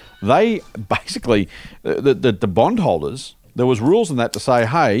circumstance. They basically, the bondholders, there was rules in that to say,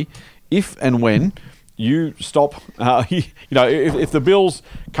 hey, if and when you stop, if the bills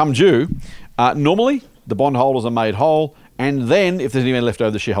come due. Normally, the bondholders are made whole, and then if there's anything left over,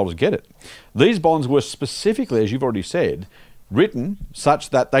 the shareholders get it. These bonds were specifically, as you've already said, written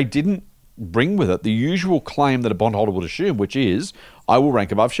such that they didn't bring with it the usual claim that a bondholder would assume, which is, I will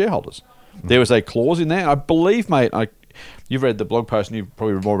rank above shareholders. There was a clause in there, and I believe, mate, you've read the blog post and you've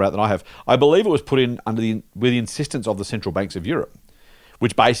probably read more about it than I have. I believe it was put in with the insistence of the central banks of Europe,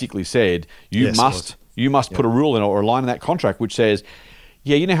 which basically said you must put a rule in or a line in that contract which says,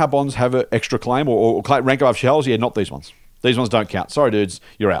 yeah, you know how bonds have an extra claim or rank above shareholders? Yeah, not these ones. These ones don't count. Sorry, dudes,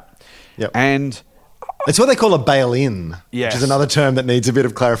 you're out. Yep. And it's what they call a bail-in, yes. which is another term that needs a bit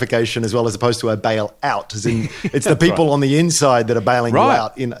of clarification as well, as opposed to a bail-out. As in, it's the people on the inside that are bailing you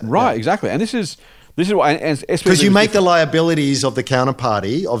out. Exactly. And this is why, because you make the liabilities of the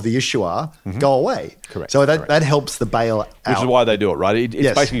counterparty of the issuer go away. Correct. So that helps the bail out. Which is why they do it, right?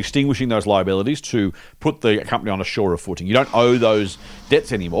 It's basically extinguishing those liabilities to put the company on a surer footing. You don't owe those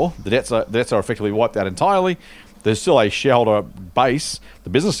debts anymore. The debts are effectively wiped out entirely. There's still a shareholder base. The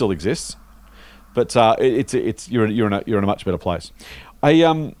business still exists, but you're in a much better place.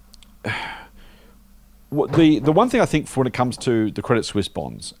 The one thing I think for when it comes to the Credit Suisse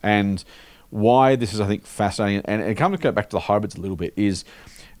bonds and why this is, I think, fascinating, and it comes to go back to the hybrids a little bit, is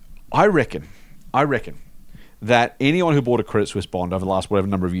I reckon that anyone who bought a Credit Suisse bond over the last whatever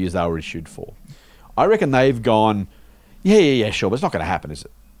number of years they were issued for, I reckon they've gone, yeah, sure, but it's not going to happen, is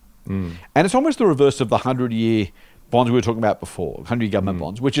it? And it's almost the reverse of the 100-year bonds we were talking about before, 100-year government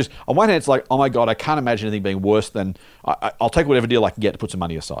bonds, which is, on one hand, it's like, oh my God, I can't imagine anything being worse than, I'll take whatever deal I can get to put some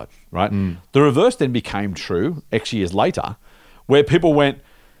money aside, right? The reverse then became true X years later, where people went,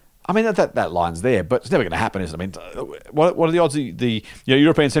 I mean, that line's there, but it's never going to happen, is it? I mean, what are the odds the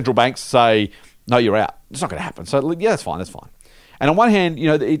European central banks say, no, you're out? It's not going to happen. So, yeah, that's fine. And on one hand,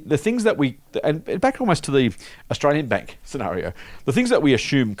 the things that and back almost to the Australian bank scenario, the things that we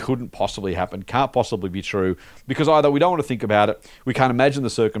assume couldn't possibly happen, can't possibly be true, because either we don't want to think about it, we can't imagine the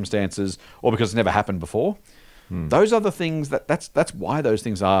circumstances, or because it's never happened before. Those are the things that's why those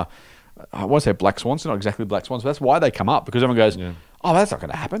things are, I want to say black swans, not exactly black swans, but that's why they come up, because everyone goes, oh, that's not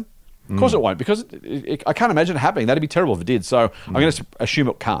going to happen. Of course it won't, because I can't imagine it happening. That'd be terrible if it did. So I'm going to assume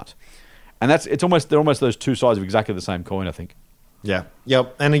it can't. And they're almost those two sides of exactly the same coin, I think. Yeah.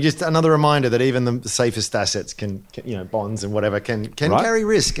 Yep. And just another reminder that even the safest assets can bonds and whatever can Right. carry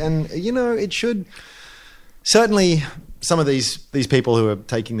risk. And, it should certainly, some of these people who are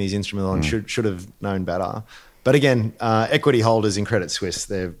taking these instruments on should have known better. But again, equity holders in Credit Suisse,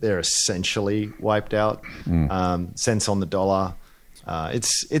 they're essentially wiped out. Cents on the dollar.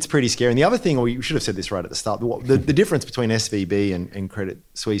 It's pretty scary. And the other thing, we should have said this right at the start, the difference between SVB and Credit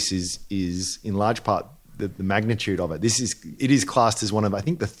Suisse is in large part the magnitude of it. It is classed as one of, I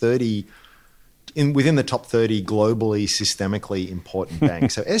think, the 30 within the top 30 globally systemically important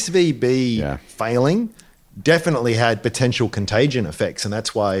banks. So SVB failing definitely had potential contagion effects, and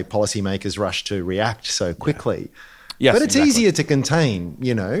that's why policymakers rushed to react so quickly. Yes, but it's exactly. easier to contain,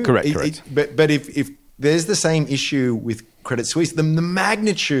 Correct. But if there's the same issue with Credit Suisse, the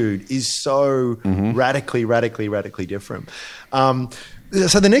magnitude is so radically different.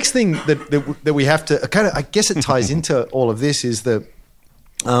 So the next thing that we have to kind of, I guess it ties into all of this, is that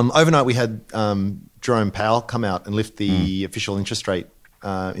overnight we had Jerome Powell come out and lift the official interest rate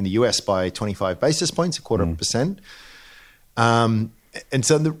in the US by 25 basis points, 0.25%. And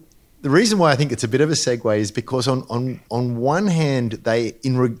so the reason why I think it's a bit of a segue is because on one hand, they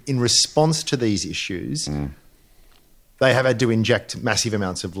in response to these issues, they have had to inject massive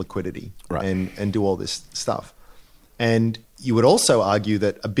amounts of liquidity and do all this stuff. And you would also argue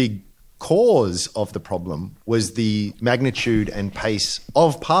that a big cause of the problem was the magnitude and pace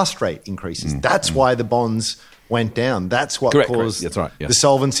of past rate increases. That's why the bonds went down. That's what caused That's right. Yes. the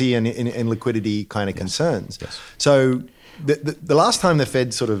solvency and liquidity kind of concerns. Yes. So the last time the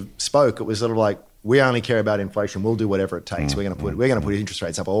Fed sort of spoke, it was sort of like, we only care about inflation. We'll do whatever it takes. We're going to put interest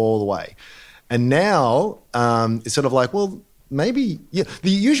rates up all the way. And now it's sort of like, well, maybe the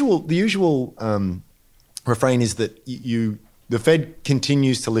usual refrain is that the Fed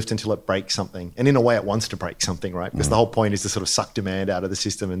continues to lift until it breaks something. And in a way, it wants to break something, right? Because the whole point is to sort of suck demand out of the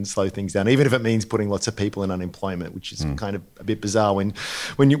system and slow things down, even if it means putting lots of people in unemployment, which is kind of a bit bizarre when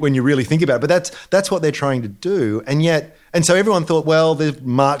you really think about it. But that's what they're trying to do. And so everyone thought, well, they're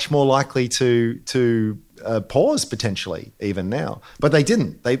much more likely to pause potentially even now. But they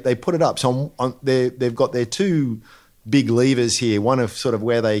didn't. They put it up. So they've got their two big levers here, one of sort of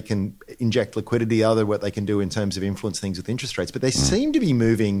where they can inject liquidity, the other what they can do in terms of influence things with interest rates. But they seem to be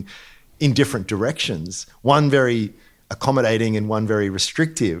moving in different directions, one very accommodating and one very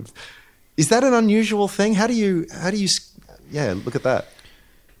restrictive. Is that an unusual thing? How do you look at that?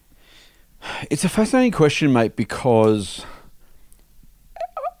 It's a fascinating question, mate, because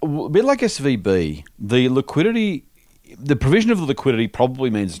a bit like SVB, the provision of the liquidity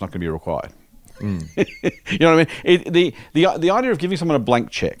probably means it's not going to be required. You know what I mean? The idea of giving someone a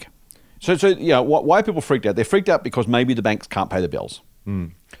blank check. So why are people freaked out? They're freaked out because maybe the banks can't pay the bills.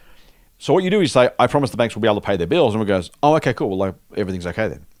 So what you do is say, I promise the banks will be able to pay their bills. And everyone goes, oh, okay, cool. Well, everything's okay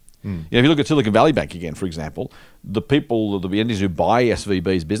then. If you look at Silicon Valley Bank again, for example, the entities who buy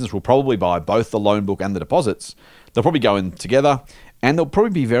SVB's business will probably buy both the loan book and the deposits. They'll probably go in together, and there'll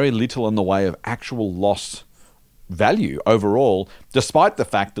probably be very little in the way of actual loss value overall, despite the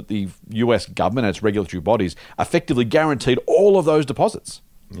fact that the US government and its regulatory bodies effectively guaranteed all of those deposits.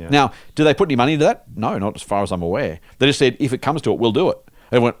 Yeah. Now, do they put any money into that? No, not as far as I'm aware. They just said, if it comes to it, we'll do it.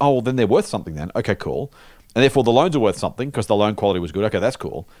 And they went, oh, well, then they're worth something then. Okay, cool. And therefore the loans are worth something because the loan quality was good. Okay, that's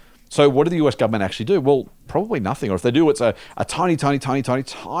cool. So what did the US government actually do? Well, probably nothing. Or if they do, it's a tiny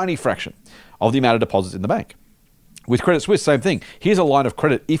fraction of the amount of deposits in the bank. With Credit Suisse, same thing. Here's a line of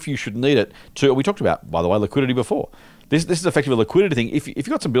credit if you should need it to, we talked about, by the way, liquidity before. This is effectively a liquidity thing. If you've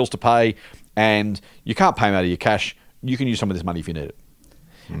got some bills to pay and you can't pay them out of your cash, you can use some of this money if you need it.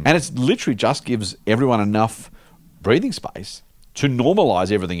 And it literally just gives everyone enough breathing space to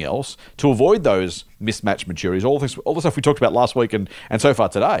normalize everything else, to avoid those mismatched maturities, all the stuff we talked about last week and so far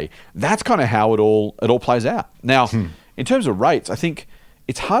today. That's kind of how it all plays out. Now, in terms of rates, I think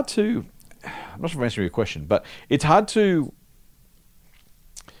it's hard to, I'm not sure if I'm answering your question, but it's hard to,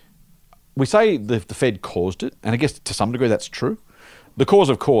 we say the Fed caused it, and I guess to some degree that's true. The cause,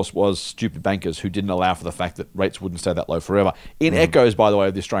 of course, was stupid bankers who didn't allow for the fact that rates wouldn't stay that low forever. It echoes, by the way,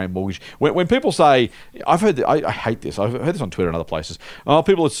 of the Australian mortgage. When people say, I hate this, I've heard this on Twitter and other places, oh,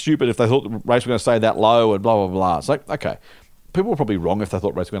 people are stupid if they thought the rates were going to stay that low and blah, blah, blah. It's like, okay, people were probably wrong if they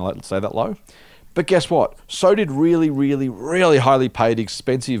thought rates were going to stay that low. But guess what? So did really, really, really highly paid,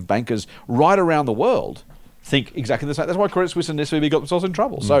 expensive bankers right around the world think exactly the same. That's why Credit Suisse and SVB got themselves in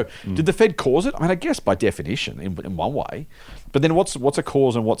trouble. So did the Fed cause it? I mean, I guess by definition, in one way. But then what's a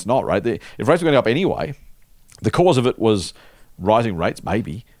cause and what's not, right? If rates were going up anyway, the cause of it was rising rates,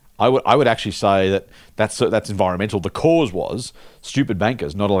 maybe. I would actually say that's environmental. The cause was stupid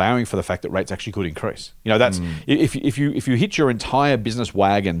bankers not allowing for the fact that rates actually could increase. That's if you hit your entire business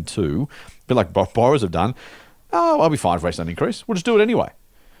wagon too, a bit like borrowers have done. Oh, I'll be fine if rates don't increase. We'll just do it anyway.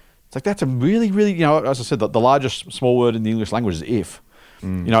 It's like that's a really, really, as I said, the largest small word in the English language is if.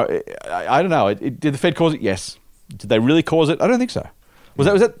 I don't know. Did the Fed cause it? Yes. Did they really cause it? I don't think so. Was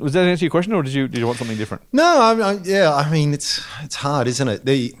that answer your question, or did you want something different? No, I mean it's hard, isn't it?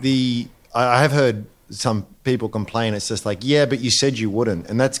 I have heard some people complain. It's just like, yeah, but you said you wouldn't,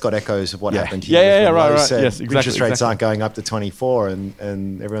 and that's got echoes of what happened here. Yeah, right. Said, yes, exactly. Interest rates aren't going up to 24,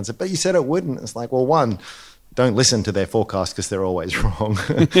 and everyone said, but you said it wouldn't. It's like, well, one, don't listen to their forecast because they're always wrong.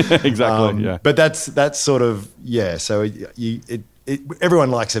 Exactly. Yeah. But that's sort of So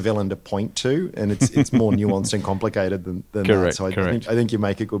everyone likes a villain to point to, and it's more nuanced and complicated than correct, that. So correct. I think you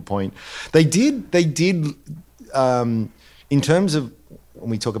make a good point. They did in terms of when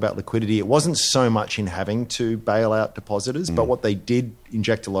we talk about liquidity, it wasn't so much in having to bail out depositors, but what they did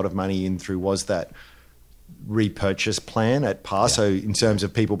inject a lot of money in through was that repurchase plan at par. So in terms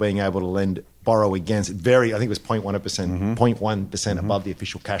of people being able to borrow against I think it was 0.1% above the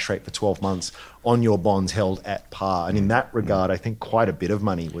official cash rate for 12 months on your bonds held at par. And in that regard, I think quite a bit of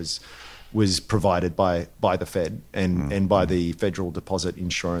money was provided by the Fed and by the Federal Deposit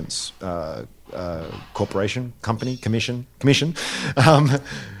Insurance Commission. So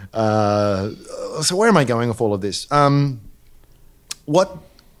where am I going with all of this?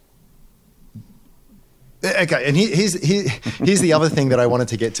 Okay, and here's the other thing that I wanted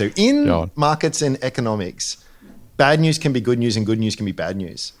to get to. In markets and economics, bad news can be good news and good news can be bad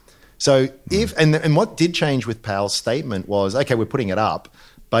news. So and what did change with Powell's statement was, okay, we're putting it up,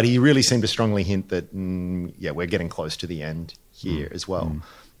 but he really seemed to strongly hint that, we're getting close to the end here as well.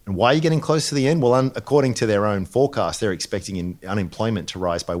 And why are you getting close to the end? Well, according to their own forecast, they're expecting unemployment to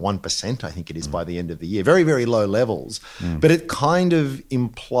rise by 1%, I think it is, by the end of the year. Very, very low levels. But it kind of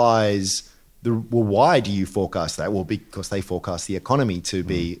implies... why do you forecast that? Well, because they forecast the economy to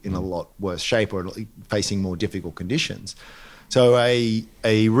be in a lot worse shape or facing more difficult conditions. So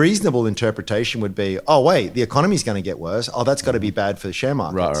a reasonable interpretation would be, oh, wait, the economy's going to get worse. Oh, that's got to be bad for the share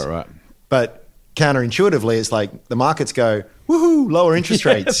markets. Right. But counterintuitively, it's like the markets go, woohoo, lower interest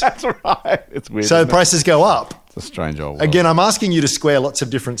rates. That's right. It's weird. So prices go up. It's a strange old world. Again, I'm asking you to square lots of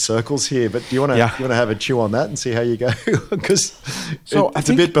different circles here, but do you want to have a chew on that and see how you go? Because it's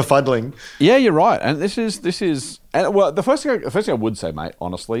a bit befuddling. Yeah, you're right. And this is and well, the first thing I would say, mate,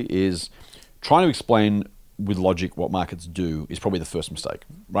 honestly, is trying to explain with logic what markets do is probably the first mistake,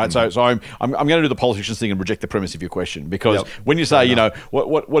 right? So I'm going to do the politicians thing and reject the premise of your question, because when you say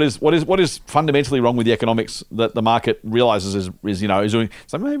what is fundamentally wrong with the economics that the market realizes is doing,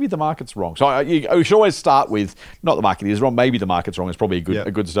 so maybe the market's wrong. So you should always start with not the market is wrong, maybe the market's wrong is probably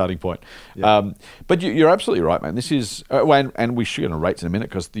a good starting point. But you're absolutely right, man. This is and we should get on rates in a minute,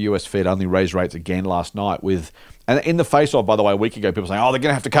 because the US Fed only raised rates again last night and in the face of, by the way, a week ago, people saying, oh, they're going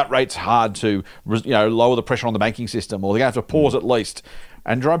to have to cut rates hard to lower the pressure on the banking system, or they're going to have to pause at least.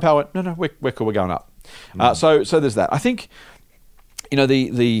 And Jerome Powell went, no, we're cool, we're going up. So there's that. I think,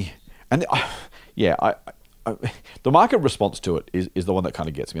 the market response to it is the one that kind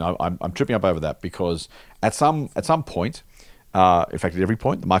of gets me. I'm tripping up over that, because at some point, in fact, at every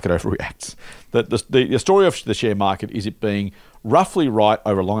point, the market overreacts. The story of the share market is it being roughly right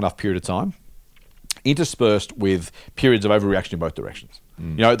over a long enough period of time, interspersed with periods of overreaction in both directions.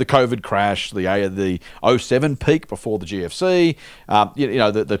 The COVID crash, the 07 peak before the GFC,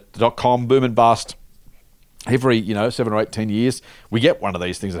 the dot-com boom and bust. Every 7 or 8, 10 years, we get one of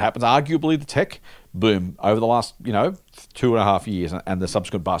these things that happens. Arguably, the tech boom over the last 2.5 years and the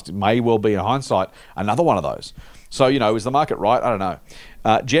subsequent bust, it may well be, in hindsight, another one of those. So is the market right? I don't know.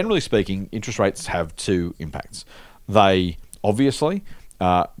 Generally speaking, interest rates have two impacts. They obviously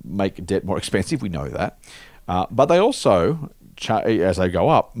make debt more expensive. We know that. But they also, as they go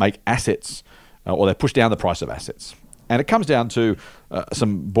up, make assets, or they push down the price of assets. And it comes down to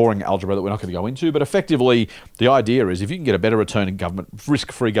some boring algebra that we're not going to go into. But effectively, the idea is if you can get a better return in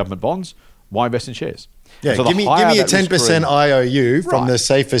risk-free government bonds, why invest in shares? Yeah, so give me a 10% IOU from the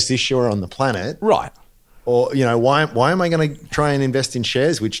safest issuer on the planet. Right. Or, you know, why am I going to try and invest in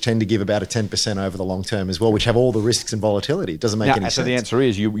shares which tend to give about a 10% over the long term as well, which have all the risks and volatility? It doesn't make any sense. So the answer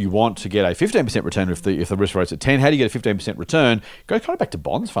is you want to get a 15% return if the risk rate's at 10. How do you get a 15% return? Go kind of back to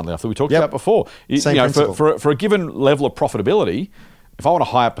bonds, funnily enough, that we talked about before. Same principle. For a given level of profitability, if I want a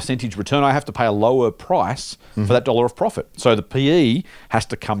higher percentage return, I have to pay a lower price for that dollar of profit. So the PE has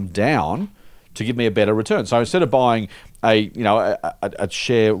to come down to give me a better return. So instead of buying a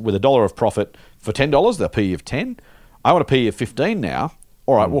share with $1 of profit for $10, the PE of 10, I want a PE of 15 now.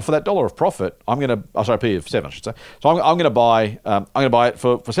 All right, well, for that $1 of profit, I'm going to, PE of 7, I should say. So I'm going to buy it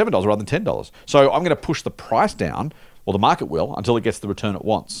for $7 rather than $10. So I'm going to push the price down, or the market will, until it gets the return it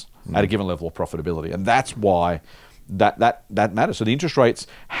wants at a given level of profitability. And that's why that matters. So the interest rates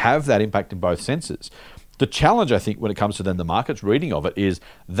have that impact in both senses. The challenge, I think, when it comes to then the market's reading of it is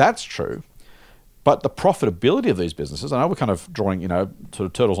that's true. But the profitability of these businesses, I know we're kind of drawing, sort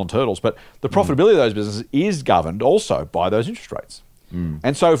of turtles on turtles, but the profitability of those businesses is governed also by those interest rates.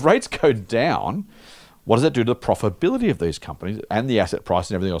 And so if rates go down, what does that do to the profitability of these companies and the asset price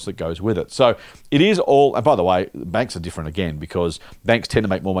and everything else that goes with it? So it is all, and by the way, banks are different again because banks tend to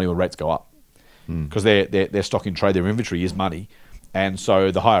make more money when rates go up because their stock in trade, their inventory is money. And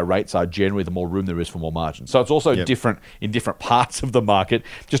so the higher rates are generally the more room there is for more margin. So it's also different in different parts of the market,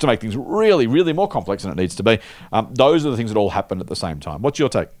 just to make things really, really more complex than it needs to be. Those are the things that all happen at the same time. What's your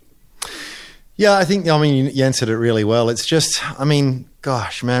take? Yeah, I think, you answered it really well. It's just,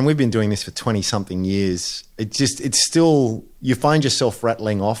 gosh, man, we've been doing this for 20-something years. It's still, you find yourself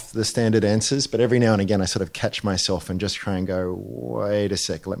rattling off the standard answers, but every now and again I sort of catch myself and just try and go, wait a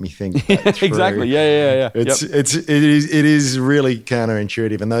sec, let me think that through. Exactly, yeah. It is really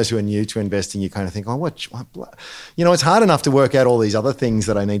counterintuitive, and those who are new to investing, you kind of think, it's hard enough to work out all these other things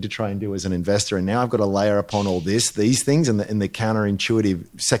that I need to try and do as an investor, and now I've got to layer upon all these things and the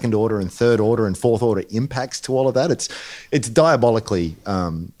counterintuitive second order and third order and fourth order impacts to all of that. It's diabolically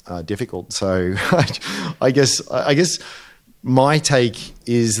difficult. So I guess my take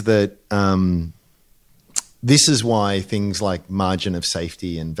is that this is why things like margin of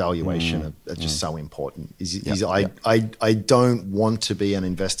safety and valuation are just so important. I don't want to be an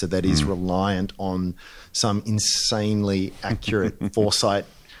investor that is reliant on some insanely accurate foresight,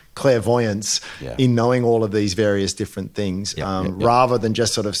 clairvoyance in knowing all of these various different things, rather than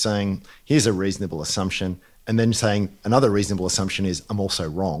just sort of saying, here's a reasonable assumption, and then saying another reasonable assumption is I'm also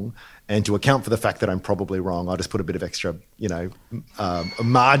wrong. And to account for the fact that I'm probably wrong, I'll just put a bit of extra, a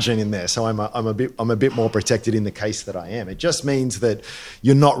margin in there. So I'm a bit more protected in the case that I am. It just means that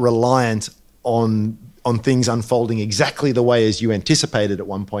you're not reliant on things unfolding exactly the way as you anticipated at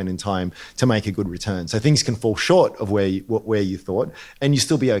one point in time to make a good return. So things can fall short of where you thought, and you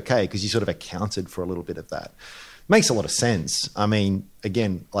still be okay because you sort of accounted for a little bit of that. Makes a lot of sense.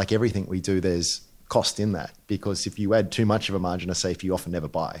 Again, like everything we do, there's cost in that, because if you add too much of a margin of safety, you often never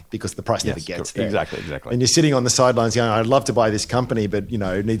buy because the price never gets there. Exactly. And you're sitting on the sidelines going, I'd love to buy this company, but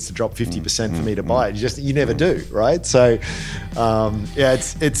it needs to drop 50% for me to buy it. You never do, right? So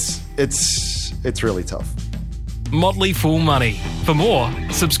it's really tough. Motley Fool Money. For more,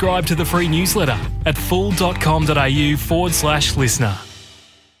 subscribe to the free newsletter at fool.com.au/listener.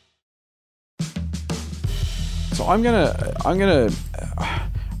 So I'm gonna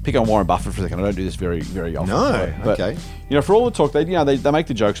pick on Warren Buffett for a second. I don't do this very, very often. No, but, okay. For all the talk, they make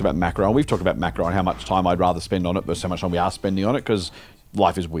the jokes about macro, and we've talked about macro and how much time I'd rather spend on it versus how much time we are spending on it because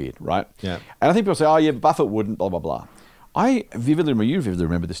life is weird, right? Yeah. And I think people say, but Buffett wouldn't, blah, blah, blah. You vividly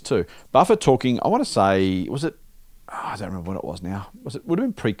remember this too. Buffett talking, I want to say, was it, I don't remember when it was now. Would have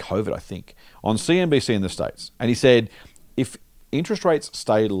been pre-COVID, I think, on CNBC in the States. And he said, if interest rates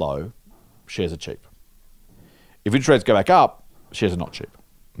stay low, shares are cheap. If interest rates go back up, shares are not cheap.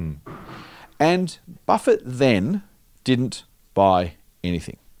 And Buffett then didn't buy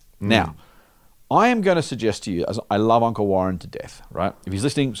anything. Now, I am going to suggest to you, as I love Uncle Warren to death, right? If he's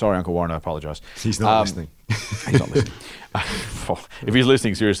listening, sorry, Uncle Warren, I apologise. He's not listening. He's not listening. If he's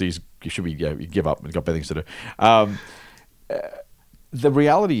listening, seriously, he should be give up. He's got better things to do. The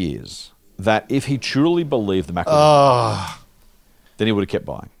reality is that if he truly believed the macro, then he would have kept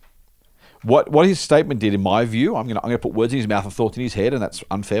buying. What his statement did, in my view, I'm going to put words in his mouth and thoughts in his head, and that's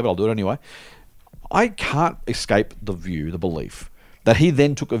unfair, but I'll do it anyway. I can't escape the belief that he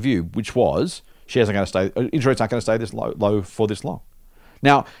then took a view, which was interest rates aren't going to stay this low for this long.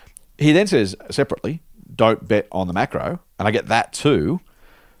 Now, he then says separately, don't bet on the macro, and I get that too,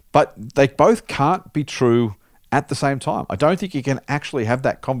 but they both can't be true at the same time. I don't think you can actually have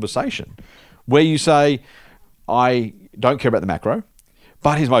that conversation where you say, I don't care about the macro,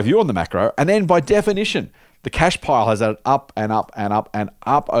 but here's my view on the macro. And then by definition, the cash pile has added up and up and up and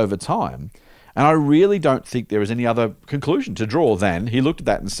up over time. And I really don't think there is any other conclusion to draw than he looked at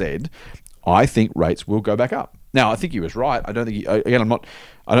that and said, I think rates will go back up. Now, I think he was right. I don't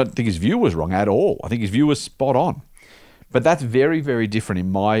think his view was wrong at all. I think his view was spot on. But that's very, very different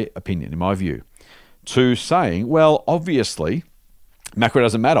in my opinion, in my view, to saying, well, obviously, macro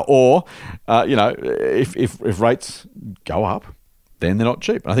doesn't matter. Or, if rates go up, then they're not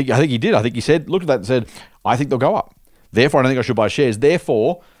cheap. And I think he did. I think he looked at that and said, I think they'll go up. Therefore, I don't think I should buy shares.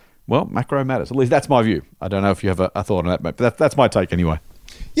 Therefore, well, macro matters. At least that's my view. I don't know if you have a thought on that, but that's my take anyway.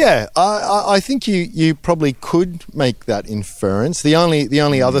 Yeah, I think you probably could make that inference. The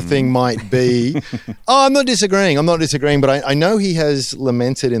only other thing might be, I'm not disagreeing, but I know he has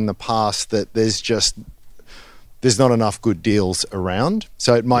lamented in the past that there's not enough good deals around.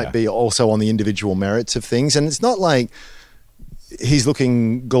 So it might be also on the individual merits of things. And it's not like he's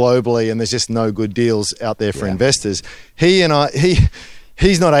looking globally and there's just no good deals out there for investors.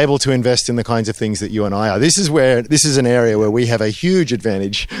 He's not able to invest in the kinds of things that you and I are. This is an area where we have a huge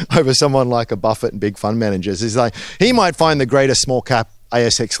advantage over someone like a Buffett and big fund managers. Is like he might find the greatest small cap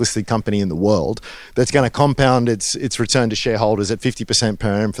ASX listed company in the world that's going to compound its return to shareholders at 50%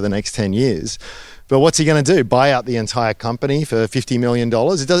 per annum for the next 10 years. But what's he going to do? Buy out the entire company for $50 million?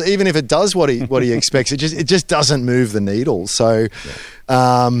 It does, even if it does what he expects, it just doesn't move the needle. So,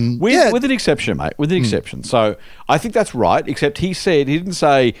 with an exception, mate. With an exception. So I think that's right. Except he didn't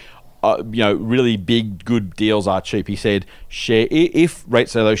say, really big good deals are cheap. He said if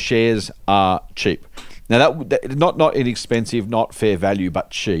rates of those shares are cheap. Now that not inexpensive, not fair value, but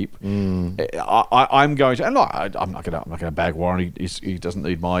cheap. I'm going to, and I'm not going to bag Warren. He doesn't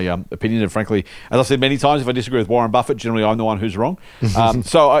need my opinion. And frankly, as I've said many times, if I disagree with Warren Buffett, generally I'm the one who's wrong. I'm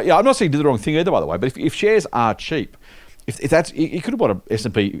not saying he did the wrong thing either, by the way. But if shares are cheap, if that's, he could have bought an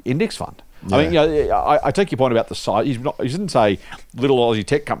S&P index fund. Yeah. I mean, I take your point about the size. He didn't say little Aussie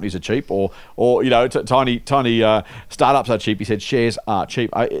tech companies are cheap or tiny startups are cheap. He said shares are cheap.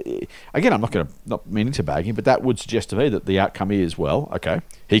 Again, I'm not meaning to bag him, but that would suggest to me that the outcome is, well, okay,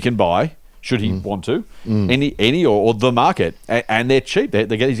 he can buy should he want to any or the market, and they're cheap. He's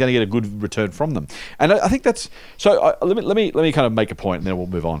going to get a good return from them, and I think that's so. Let me kind of make a point, and then we'll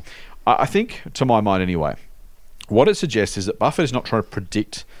move on. I think, to my mind anyway, what it suggests is that Buffett is not trying to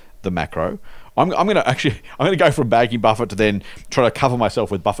predict the macro. I'm going to go from bagging Buffett to then try to cover myself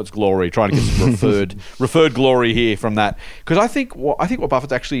with Buffett's glory, trying to get some referred glory here from that, because I think what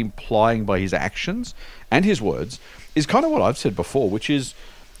Buffett's actually implying by his actions and his words is kind of what I've said before, which is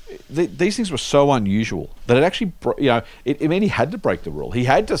these things were so unusual that it actually he had to break the rule. He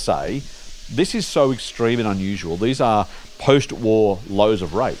had to say, this is so extreme and unusual. These are post-war lows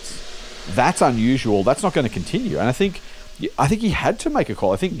of rates. That's unusual. That's not going to continue. And I think he had to make a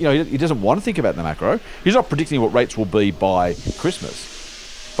call. I think he doesn't want to think about the macro. He's not predicting what rates will be by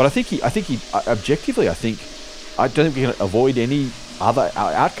Christmas. But I think he objectively, I don't think we can avoid any other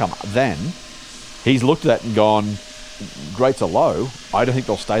outcome than he's looked at that and gone, rates are low. I don't think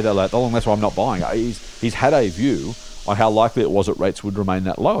they'll stay that long. That's why I'm not buying. He's had a view on how likely it was that rates would remain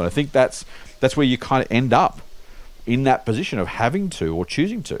that low. And I think that's where you kind of end up in that position of having to or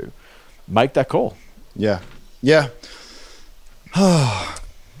choosing to make that call. Yeah.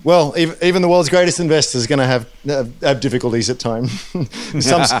 Well, even the world's greatest investors are going to have difficulties at times.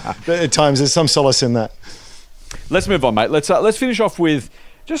 At times, there's some solace in that. Let's move on, mate. Let's finish off with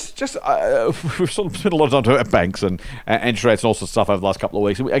just we've sort of spent a lot of time talking about banks and interest rates and all sorts of stuff over the last couple of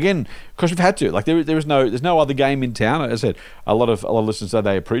weeks. Again, because we've had to. Like there's no other game in town. As I said, a lot of listeners say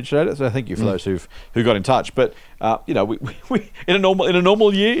they appreciate it. So thank you for those who got in touch. But we in a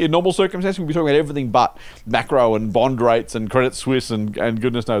normal year, in normal circumstances, we'd be talking about everything but macro and bond rates and Credit Suisse and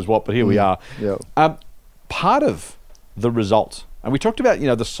goodness knows what. But here we are. Yeah. Part of the result, and we talked about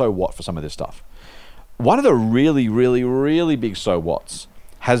the so what for some of this stuff. One of the really, really, really big so whats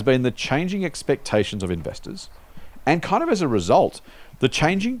has been the changing expectations of investors, and kind of as a result, the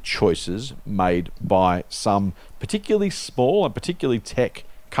changing choices made by some particularly small and particularly tech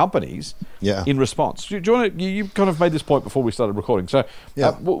companies in response. Do you want to? You kind of made this point before we started recording. So,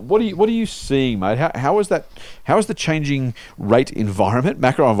 what are you seeing, mate? How is the changing rate environment,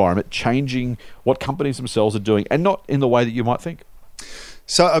 macro environment, changing what companies themselves are doing, and not in the way that you might think?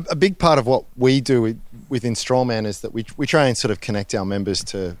 So a big part of what we do within Strawman is that we try and sort of connect our members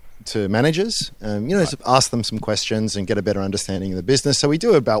to managers, ask them some questions and get a better understanding of the business. So we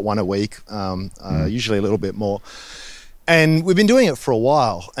do about one a week, usually a little bit more. And we've been doing it for a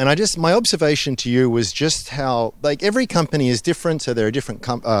while. And my observation to you was just how, like, every company is different. So there are different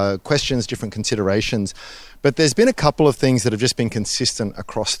questions, different considerations. But there's been a couple of things that have just been consistent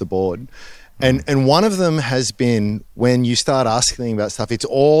across the board. And one of them has been when you start asking them about stuff, it's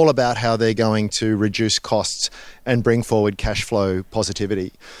all about how they're going to reduce costs and bring forward cash flow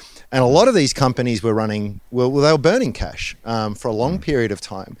positivity. And a lot of these companies were running, they were burning cash for a long period of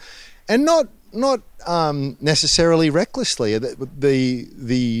time, and not necessarily recklessly.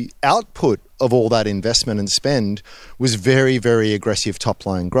 The output of all that investment and spend was very, very aggressive top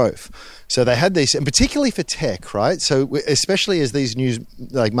line growth. So they had these, and particularly for tech, right? So especially as these new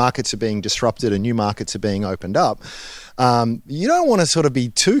markets are being disrupted and new markets are being opened up, you don't want to sort of be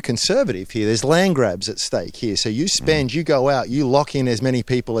too conservative here. There's land grabs at stake here. So you spend, you go out, you lock in as many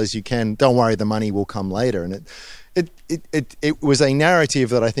people as you can. Don't worry, the money will come later. And it was a narrative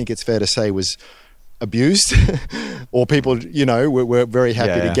that I think it's fair to say was abused or people, were very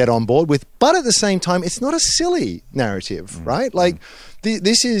happy to get on board with. But at the same time, it's not a silly narrative, right? Like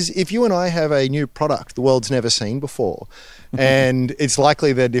this is, if you and I have a new product the world's never seen before, and it's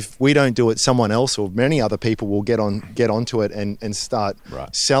likely that if we don't do it, someone else or many other people will get onto it and start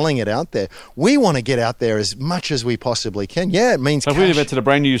selling it out there. We want to get out there as much as we possibly can. Yeah, it means so if we invented a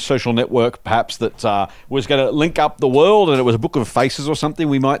brand new social network, perhaps that was going to link up the world, and it was a book of faces or something,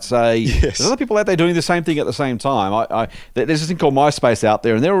 we might say, there's other people out there doing the same thing at the same time. There's this thing called MySpace out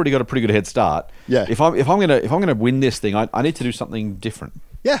there, and they've already got a pretty good head start. Yeah. If I'm gonna win this thing, I need to do something different.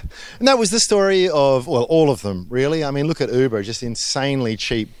 Yeah, and that was the story of, well, all of them, really. I mean, look at Uber, just insanely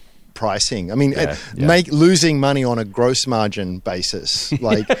cheap pricing. I mean, losing money on a gross margin basis,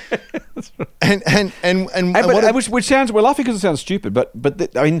 like, which sounds, we're laughing because it sounds stupid, but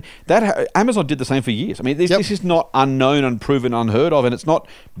Amazon did the same for years. I mean, this is not unknown, unproven, unheard of, and it's not.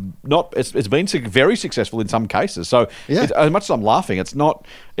 It's been very successful in some cases. So as much as I'm laughing, it's not.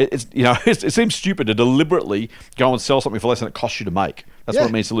 It seems stupid to deliberately go and sell something for less than it costs you to make. That's what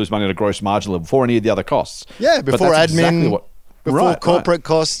it means to lose money at a gross margin level before any of the other costs. Yeah, before admin, before corporate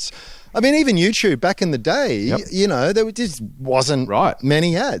costs. I mean, even YouTube back in the day, there just wasn't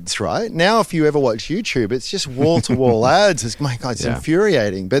many ads, right? Now, if you ever watch YouTube, it's just wall-to-wall ads. It's, my God, it's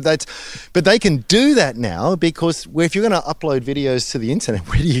infuriating. But they can do that now because if you're going to upload videos to the internet,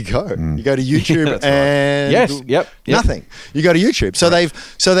 where do you go? You go to YouTube and nothing. You go to YouTube.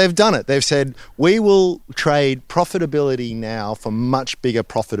 So they've done it. They've said, we will trade profitability now for much bigger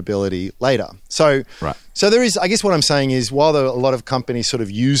profitability later. So there is, I guess what I'm saying is, while a lot of companies sort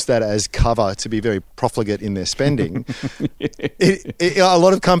of use that as cover to be very profligate in their spending, a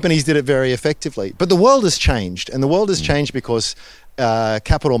lot of companies did it very effectively. But the world has changed, and the world has changed because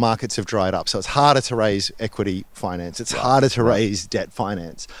capital markets have dried up. So it's harder to raise equity finance. It's harder to raise debt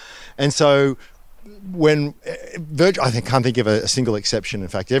finance. And so when I can't think of a single exception. In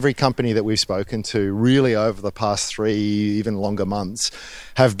fact, every company that we've spoken to really over the past 3, even longer months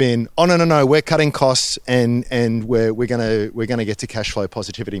have been, no, we're cutting costs and we're gonna get to cash flow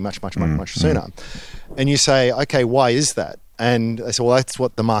positivity much sooner. And you say, okay, why is that? And they say, well, that's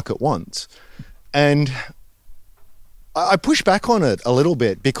what the market wants. And I push back on it a little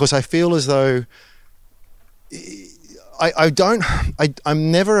bit because I feel as though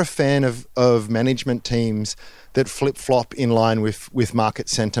I'm never a fan of management teams that flip-flop in line with market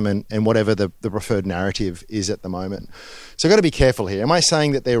sentiment and whatever the preferred narrative is at the moment. So I've got to be careful here. Am I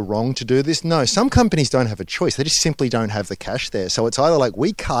saying that they're wrong to do this? No, some companies don't have a choice. They just simply don't have the cash there. So it's either like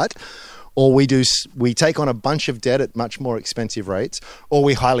we cut, or we take on a bunch of debt at much more expensive rates, or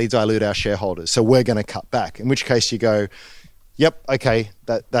we highly dilute our shareholders. So we're going to cut back, in which case you go, yep, okay,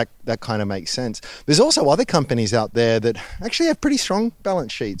 that kind of makes sense. There's also other companies out there that actually have pretty strong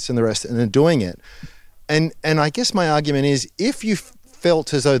balance sheets and the rest, and are doing it. And I guess my argument is, if you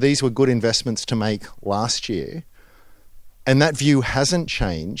felt as though these were good investments to make last year, and that view hasn't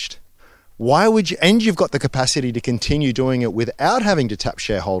changed, why would you, and you've got the capacity to continue doing it without having to tap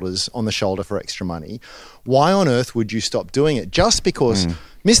shareholders on the shoulder for extra money, why on earth would you stop doing it? Just because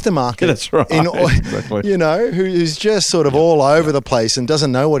Mr. Market, that's right. Exactly. Who's just sort of all over the place and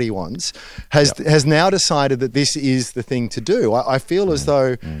doesn't know what he wants, has now decided that this is the thing to do. I feel as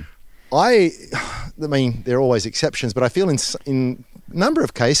though I mean, there are always exceptions, but I feel in a number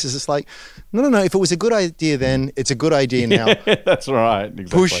of cases, it's like, no. If it was a good idea then, it's a good idea now. That's right.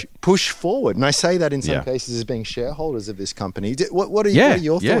 Exactly. Push forward. And I say that in some cases as being shareholders of this company. What are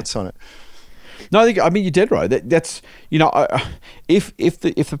your thoughts on it? No, I mean you're dead right. That's if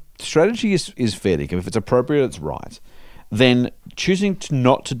the strategy is fair dinkum, if it's appropriate, it's right, then choosing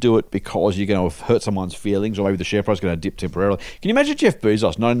not to do it because you're going to hurt someone's feelings, or maybe the share price is going to dip temporarily. Can you imagine Jeff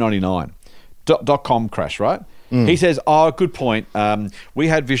Bezos, 1999, .com crash, right? He says, good point. We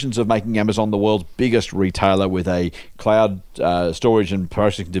had visions of making Amazon the world's biggest retailer with a cloud storage and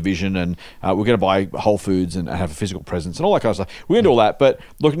processing division, and we're going to buy Whole Foods and have a physical presence and all that kind of stuff. We're going to do all that, but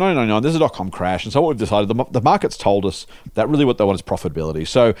look, 1999, there's a dot-com crash, and so what we've decided, the market's told us that really what they want is profitability.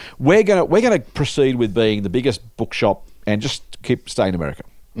 So we're going to proceed with being the biggest bookshop and just stay in America.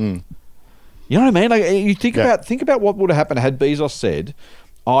 You know what I mean? Like, you think about what would have happened had Bezos said,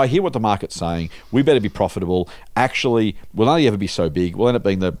 I hear what the market's saying. We better be profitable. Actually, we'll only ever be so big. We'll end up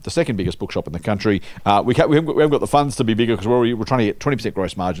being the second biggest bookshop in the country. We haven't got the funds to be bigger because we're trying to get 20%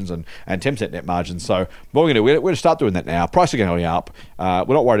 gross margins and 10% net margins. So what we're going to do, we're going to start doing that now. Prices are going up.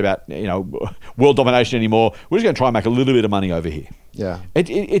 We're not worried about world domination anymore. We're just going to try and make a little bit of money over here. Yeah.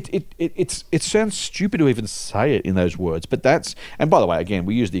 It sounds stupid to even say it in those words, but that's, and by the way, again,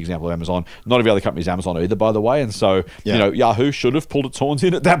 we use the example of Amazon. Not every other company is Amazon either, by the way, and so Yahoo should have pulled its horns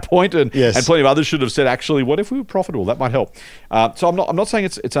in at that point, and plenty of others should have said, actually, what if we were profitable? That might help. So I'm not saying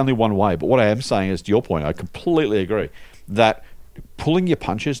it's only one way, but what I am saying is, to your point, I completely agree that pulling your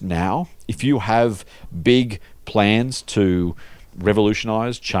punches now, if you have big plans to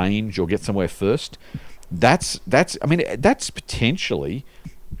revolutionize, change, or get somewhere first, that's potentially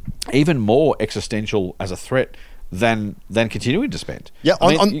even more existential as a threat than continuing to spend. Yeah,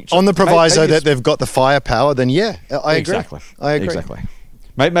 on the proviso that they've got the firepower, then I agree. Exactly. I agree. Exactly.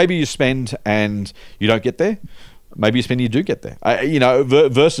 Maybe you spend and you don't get there. Maybe you spend and you do get there.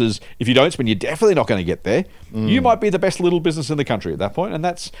 Versus if you don't spend, you're definitely not going to get there. You might be the best little business in the country at that point, and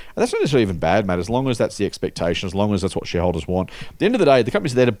that's not necessarily even bad, Matt, as long as that's the expectation, as long as that's what shareholders want. At the end of the day, the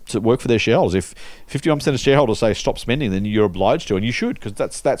company's there to work for their shareholders. If 51% of shareholders say stop spending, then you're obliged to, and you should, because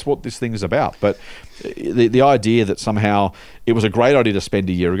that's what this thing is about. But the idea that somehow it was a great idea to spend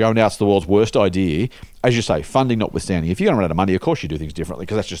a year ago, now it's the world's worst idea, as you say, funding notwithstanding. If you're going to run out of money, of course you do things differently,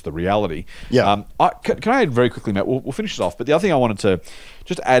 because that's just the reality. Yeah. Can I add very quickly, Matt? We'll finish this off. But the other thing I wanted to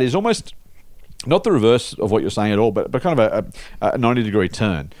just add is almost not the reverse of what you're saying at all, but kind of a 90-degree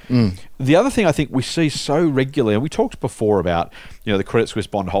turn. The other thing I think we see so regularly, and we talked before about the Credit Suisse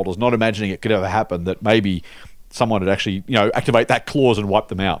bondholders not imagining it could ever happen, that maybe someone would actually activate that clause and wipe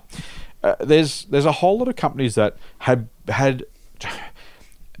them out. There's a whole lot of companies that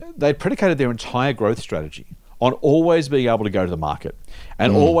they'd predicated their entire growth strategy on always being able to go to the market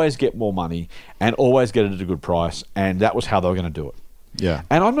and always get more money and always get it at a good price, and that was how they were going to do it. Yeah.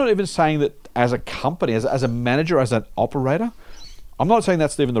 And I'm not even saying that as a company, as a manager, as an operator, I'm not saying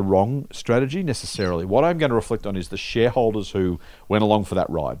that's even the wrong strategy necessarily. What I'm going to reflect on is the shareholders who went along for that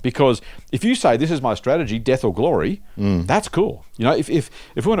ride. Because if you say, this is my strategy, death or glory, that's cool. If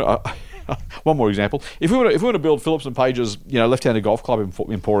we want to... one more example. If we want to build Phillips and Page's left-handed golf club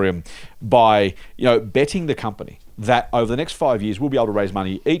emporium by betting the company that over the next 5 years we'll be able to raise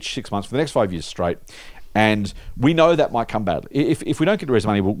money each 6 months for the next 5 years straight, and we know that might come badly. If we don't get to raise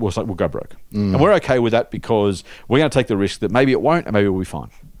money, we'll go broke, and we're okay with that because we're going to take the risk that maybe it won't and maybe we'll be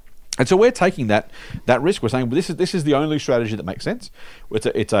fine. And so we're taking that risk. We're saying, well, this is the only strategy that makes sense.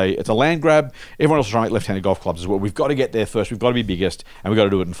 It's a land grab. Everyone else is trying to make left-handed golf clubs as well. We've got to get there first. We've got to be biggest, and we've got to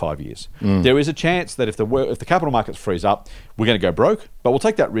do it in 5 years. There is a chance that if the capital markets freeze up, we're going to go broke. But we'll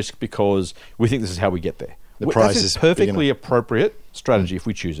take that risk because we think this is how we get there. The price That's is a perfectly appropriate strategy if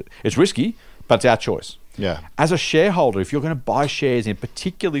we choose it. It's risky, but it's our choice. Yeah. As a shareholder, if you're going to buy shares in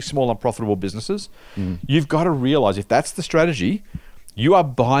particularly small and profitable businesses, you've got to realize if that's the strategy, you are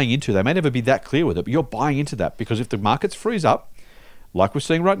buying into. They may never be that clear with it, but you're buying into that, because if the markets freeze up, like we're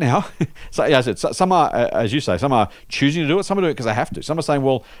seeing right now, so as I said, some are, as you say, some are choosing to do it, some are doing it because they have to. Some are saying,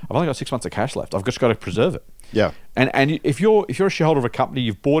 well, I've only got 6 months of cash left. I've just got to preserve it. Yeah. And if you're a shareholder of a company,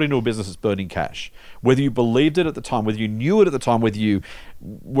 you've bought into a business that's burning cash, whether you believed it at the time, whether you knew it at the time, whether you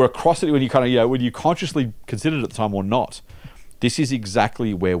were across it when you when you consciously considered it at the time or not, this is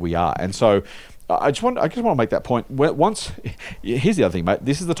exactly where we are. And so I just want to make that point. Here's the other thing, mate.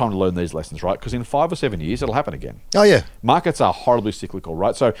 This is the time to learn these lessons, right? Because in 5 or 7 years, it'll happen again. Oh yeah. Markets are horribly cyclical,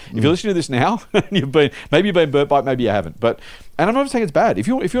 right? So if you're listening to this now, maybe you've been burnt by it, maybe you haven't. And I'm not saying it's bad. If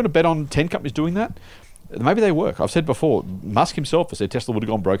you want to bet on 10 companies doing that, maybe they work. I've said before, Musk himself has said Tesla would have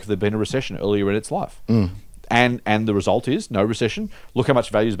gone broke if there'd been a recession earlier in its life. And the result is no recession. Look how much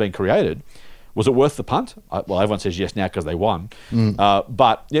value has been created. Was it worth the punt? Well, everyone says yes now because they won.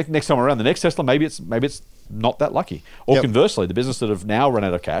 But next time around, the next Tesla, maybe it's not that lucky. Or conversely, the business that have now run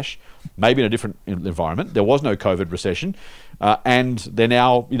out of cash, maybe in a different environment, there was no COVID recession, and they're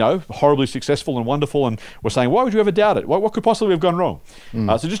now horribly successful and wonderful. And we're saying, why would you ever doubt it? What could possibly have gone wrong?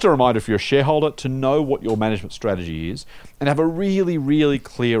 So just a reminder for your shareholder to know what your management strategy is and have a really, really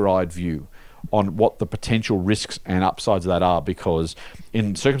clear-eyed view on what the potential risks and upsides of that are, because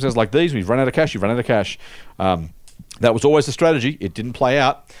in circumstances like these, we've run out of cash, you've run out of cash. That was always the strategy. It didn't play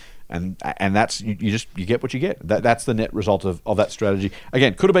out. And that's you get what you get. That's the net result of that strategy.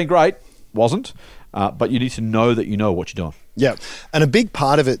 Again, could have been great, wasn't. But you need to know that you know what you're doing. Yeah. And a big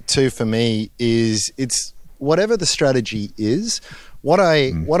part of it too for me is it's whatever the strategy is, what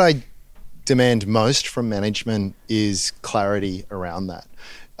I demand most from management is clarity around that.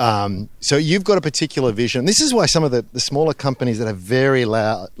 So you've got a particular vision. This is why some of the smaller companies that have very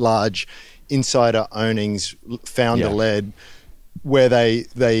large insider ownings, founder-led, where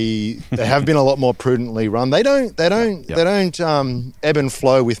they have been a lot more prudently run. They don't ebb and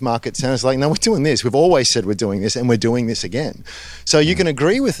flow with market sounds. It's like, no, we're doing this. We've always said we're doing this, and we're doing this again. So you can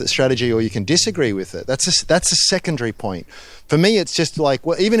agree with the strategy or you can disagree with it. That's a secondary point. For me, it's just like,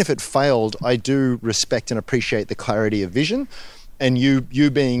 well, even if it failed, I do respect and appreciate the clarity of vision. And you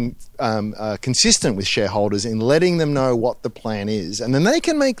being consistent with shareholders in letting them know what the plan is. And then they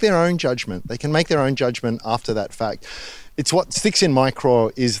can make their own judgment. They can make their own judgment after that fact. It's what sticks in my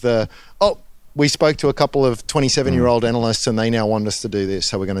craw is we spoke to a couple of 27-year-old analysts and they now want us to do this,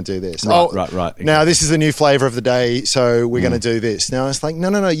 so we're going to do this. Right. Exactly. Now this is the new flavour of the day, so we're going to do this. Now it's like,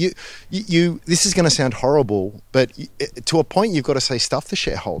 no. You. This is going to sound horrible, but to a point, you've got to say stuff to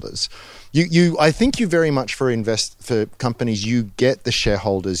shareholders. I think you very much for companies, you get the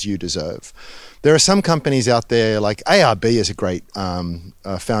shareholders you deserve. There are some companies out there, like ARB is a great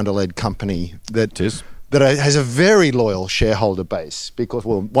founder-led company that has a very loyal shareholder base because,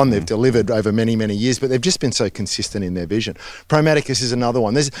 well, one, they've delivered over many, many years, but they've just been so consistent in their vision. Promaticus is another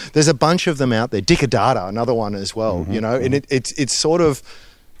one. There's a bunch of them out there. Dicker Data, another one as well. And it's sort of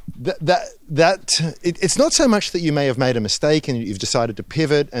it's not so much that you may have made a mistake and you've decided to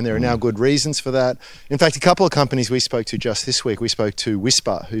pivot, and there are now good reasons for that. In fact, a couple of companies we spoke to just this week, we spoke to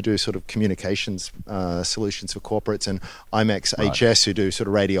Whisper, who do sort of communications solutions for corporates, and IMEX HS, who do sort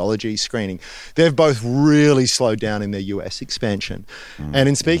of radiology screening. They've both really slowed down in their US expansion. And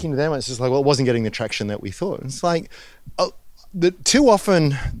in speaking to them, it's just like, well, it wasn't getting the traction that we thought. It's like, too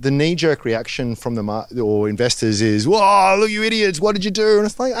often the knee-jerk reaction from or investors is, "Whoa, look, you idiots! What did you do?" And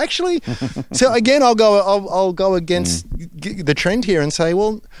it's like, actually, so again, I'll go against the trend here and say,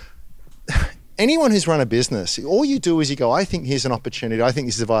 well, anyone who's run a business, all you do is you go, I think here's an opportunity. I think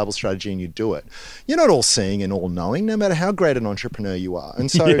this is a viable strategy, and you do it. You're not all seeing and all knowing, no matter how great an entrepreneur you are. And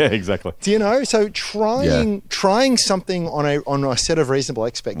so, yeah, exactly. Do you know? So trying something on a set of reasonable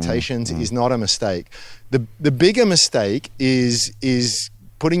expectations is not a mistake. The bigger mistake is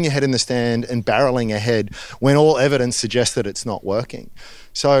putting your head in the stand and barreling ahead when all evidence suggests that it's not working.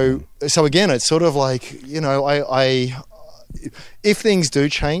 So again, it's sort of like, if things do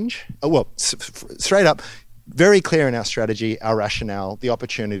change, straight up, very clear in our strategy, our rationale, the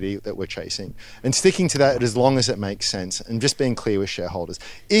opportunity that we're chasing, and sticking to that as long as it makes sense, and just being clear with shareholders.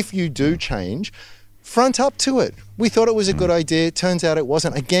 If you do change, front up to it. We thought it was a good idea. Turns out it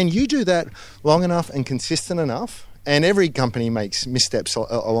wasn't. Again, you do that long enough and consistent enough, and every company makes missteps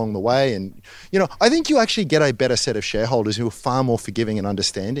along the way. And, I think you actually get a better set of shareholders who are far more forgiving and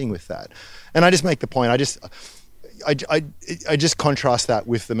understanding with that. And I just make the point, I just contrast that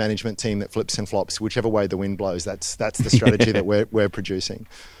with the management team that flips and flops, whichever way the wind blows. That's the strategy that we're producing.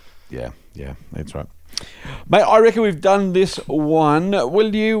 Yeah, that's right. Mate, I reckon we've done this one.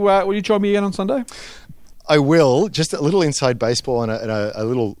 Will you join me again on Sunday? I will. Just a little inside baseball and a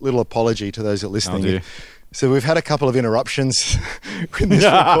little apology to those that are listening. Oh, dear. So we've had a couple of interruptions in this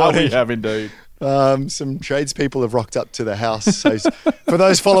recording. We have indeed. Some tradespeople have rocked up to the house. So for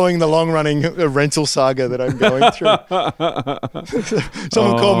those following the long-running rental saga that I'm going through,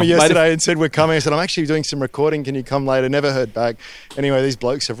 someone called me yesterday and said, we're coming. I said, I'm actually doing some recording. Can you come later? Never heard back. Anyway, these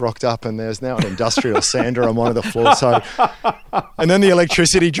blokes have rocked up and there's now an industrial sander on one of the floors. So, and then the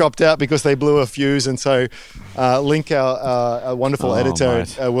electricity dropped out because they blew a fuse. And so Link, our wonderful editor,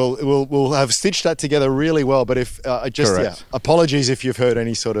 will have stitched that together really well. But if apologies if you've heard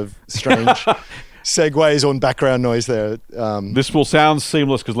any sort of strange segues on background noise there. This will sound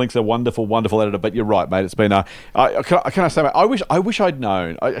seamless because Link's a wonderful, wonderful editor. But you're right, mate. It's been can I say, mate, I wish I'd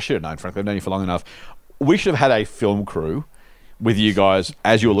known. I should have known. Frankly, I've known you for long enough. We should have had a film crew with you guys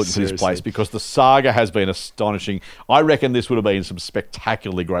as you were looking for this place, because the saga has been astonishing. I reckon this would have been some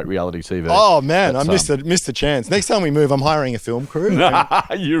spectacularly great reality TV. Oh man, I missed the chance. Next time we move, I'm hiring a film crew.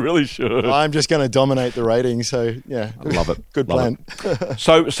 You really should. I'm just going to dominate the ratings. So yeah, I love it. Good plan.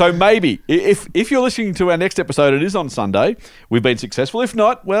 So maybe if you're listening to our next episode, it is on Sunday. We've been successful. If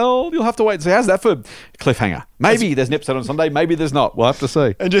not, well, you'll have to wait and see. How's that for cliffhanger? Maybe there's an episode on Sunday. Maybe there's not. We'll have to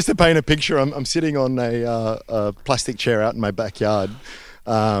see. And just to paint a picture, I'm sitting on a plastic chair out in my backyard.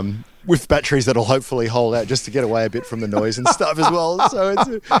 with batteries that'll hopefully hold out just to get away a bit from the noise and stuff as well. So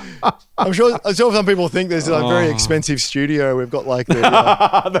I'm sure some people think there's a very expensive studio. We've got like the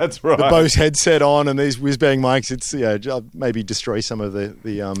That's right. the Bose headset on and these whiz-bang mics. It's maybe destroy some of the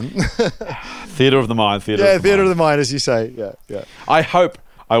Theatre of the mind. theatre of the mind, as you say. Yeah. I hope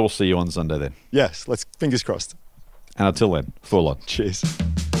I will see you on Sunday then. Yes, fingers crossed. And until then, full on. Cheers.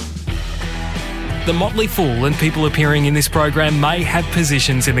 The Motley Fool and people appearing in this program may have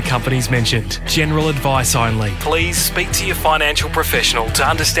positions in the companies mentioned. General advice only. Please speak to your financial professional to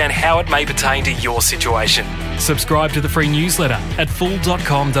understand how it may pertain to your situation. Subscribe to the free newsletter at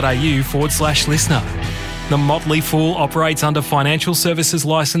fool.com.au/listener. The Motley Fool operates under Financial Services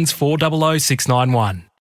Licence 400691.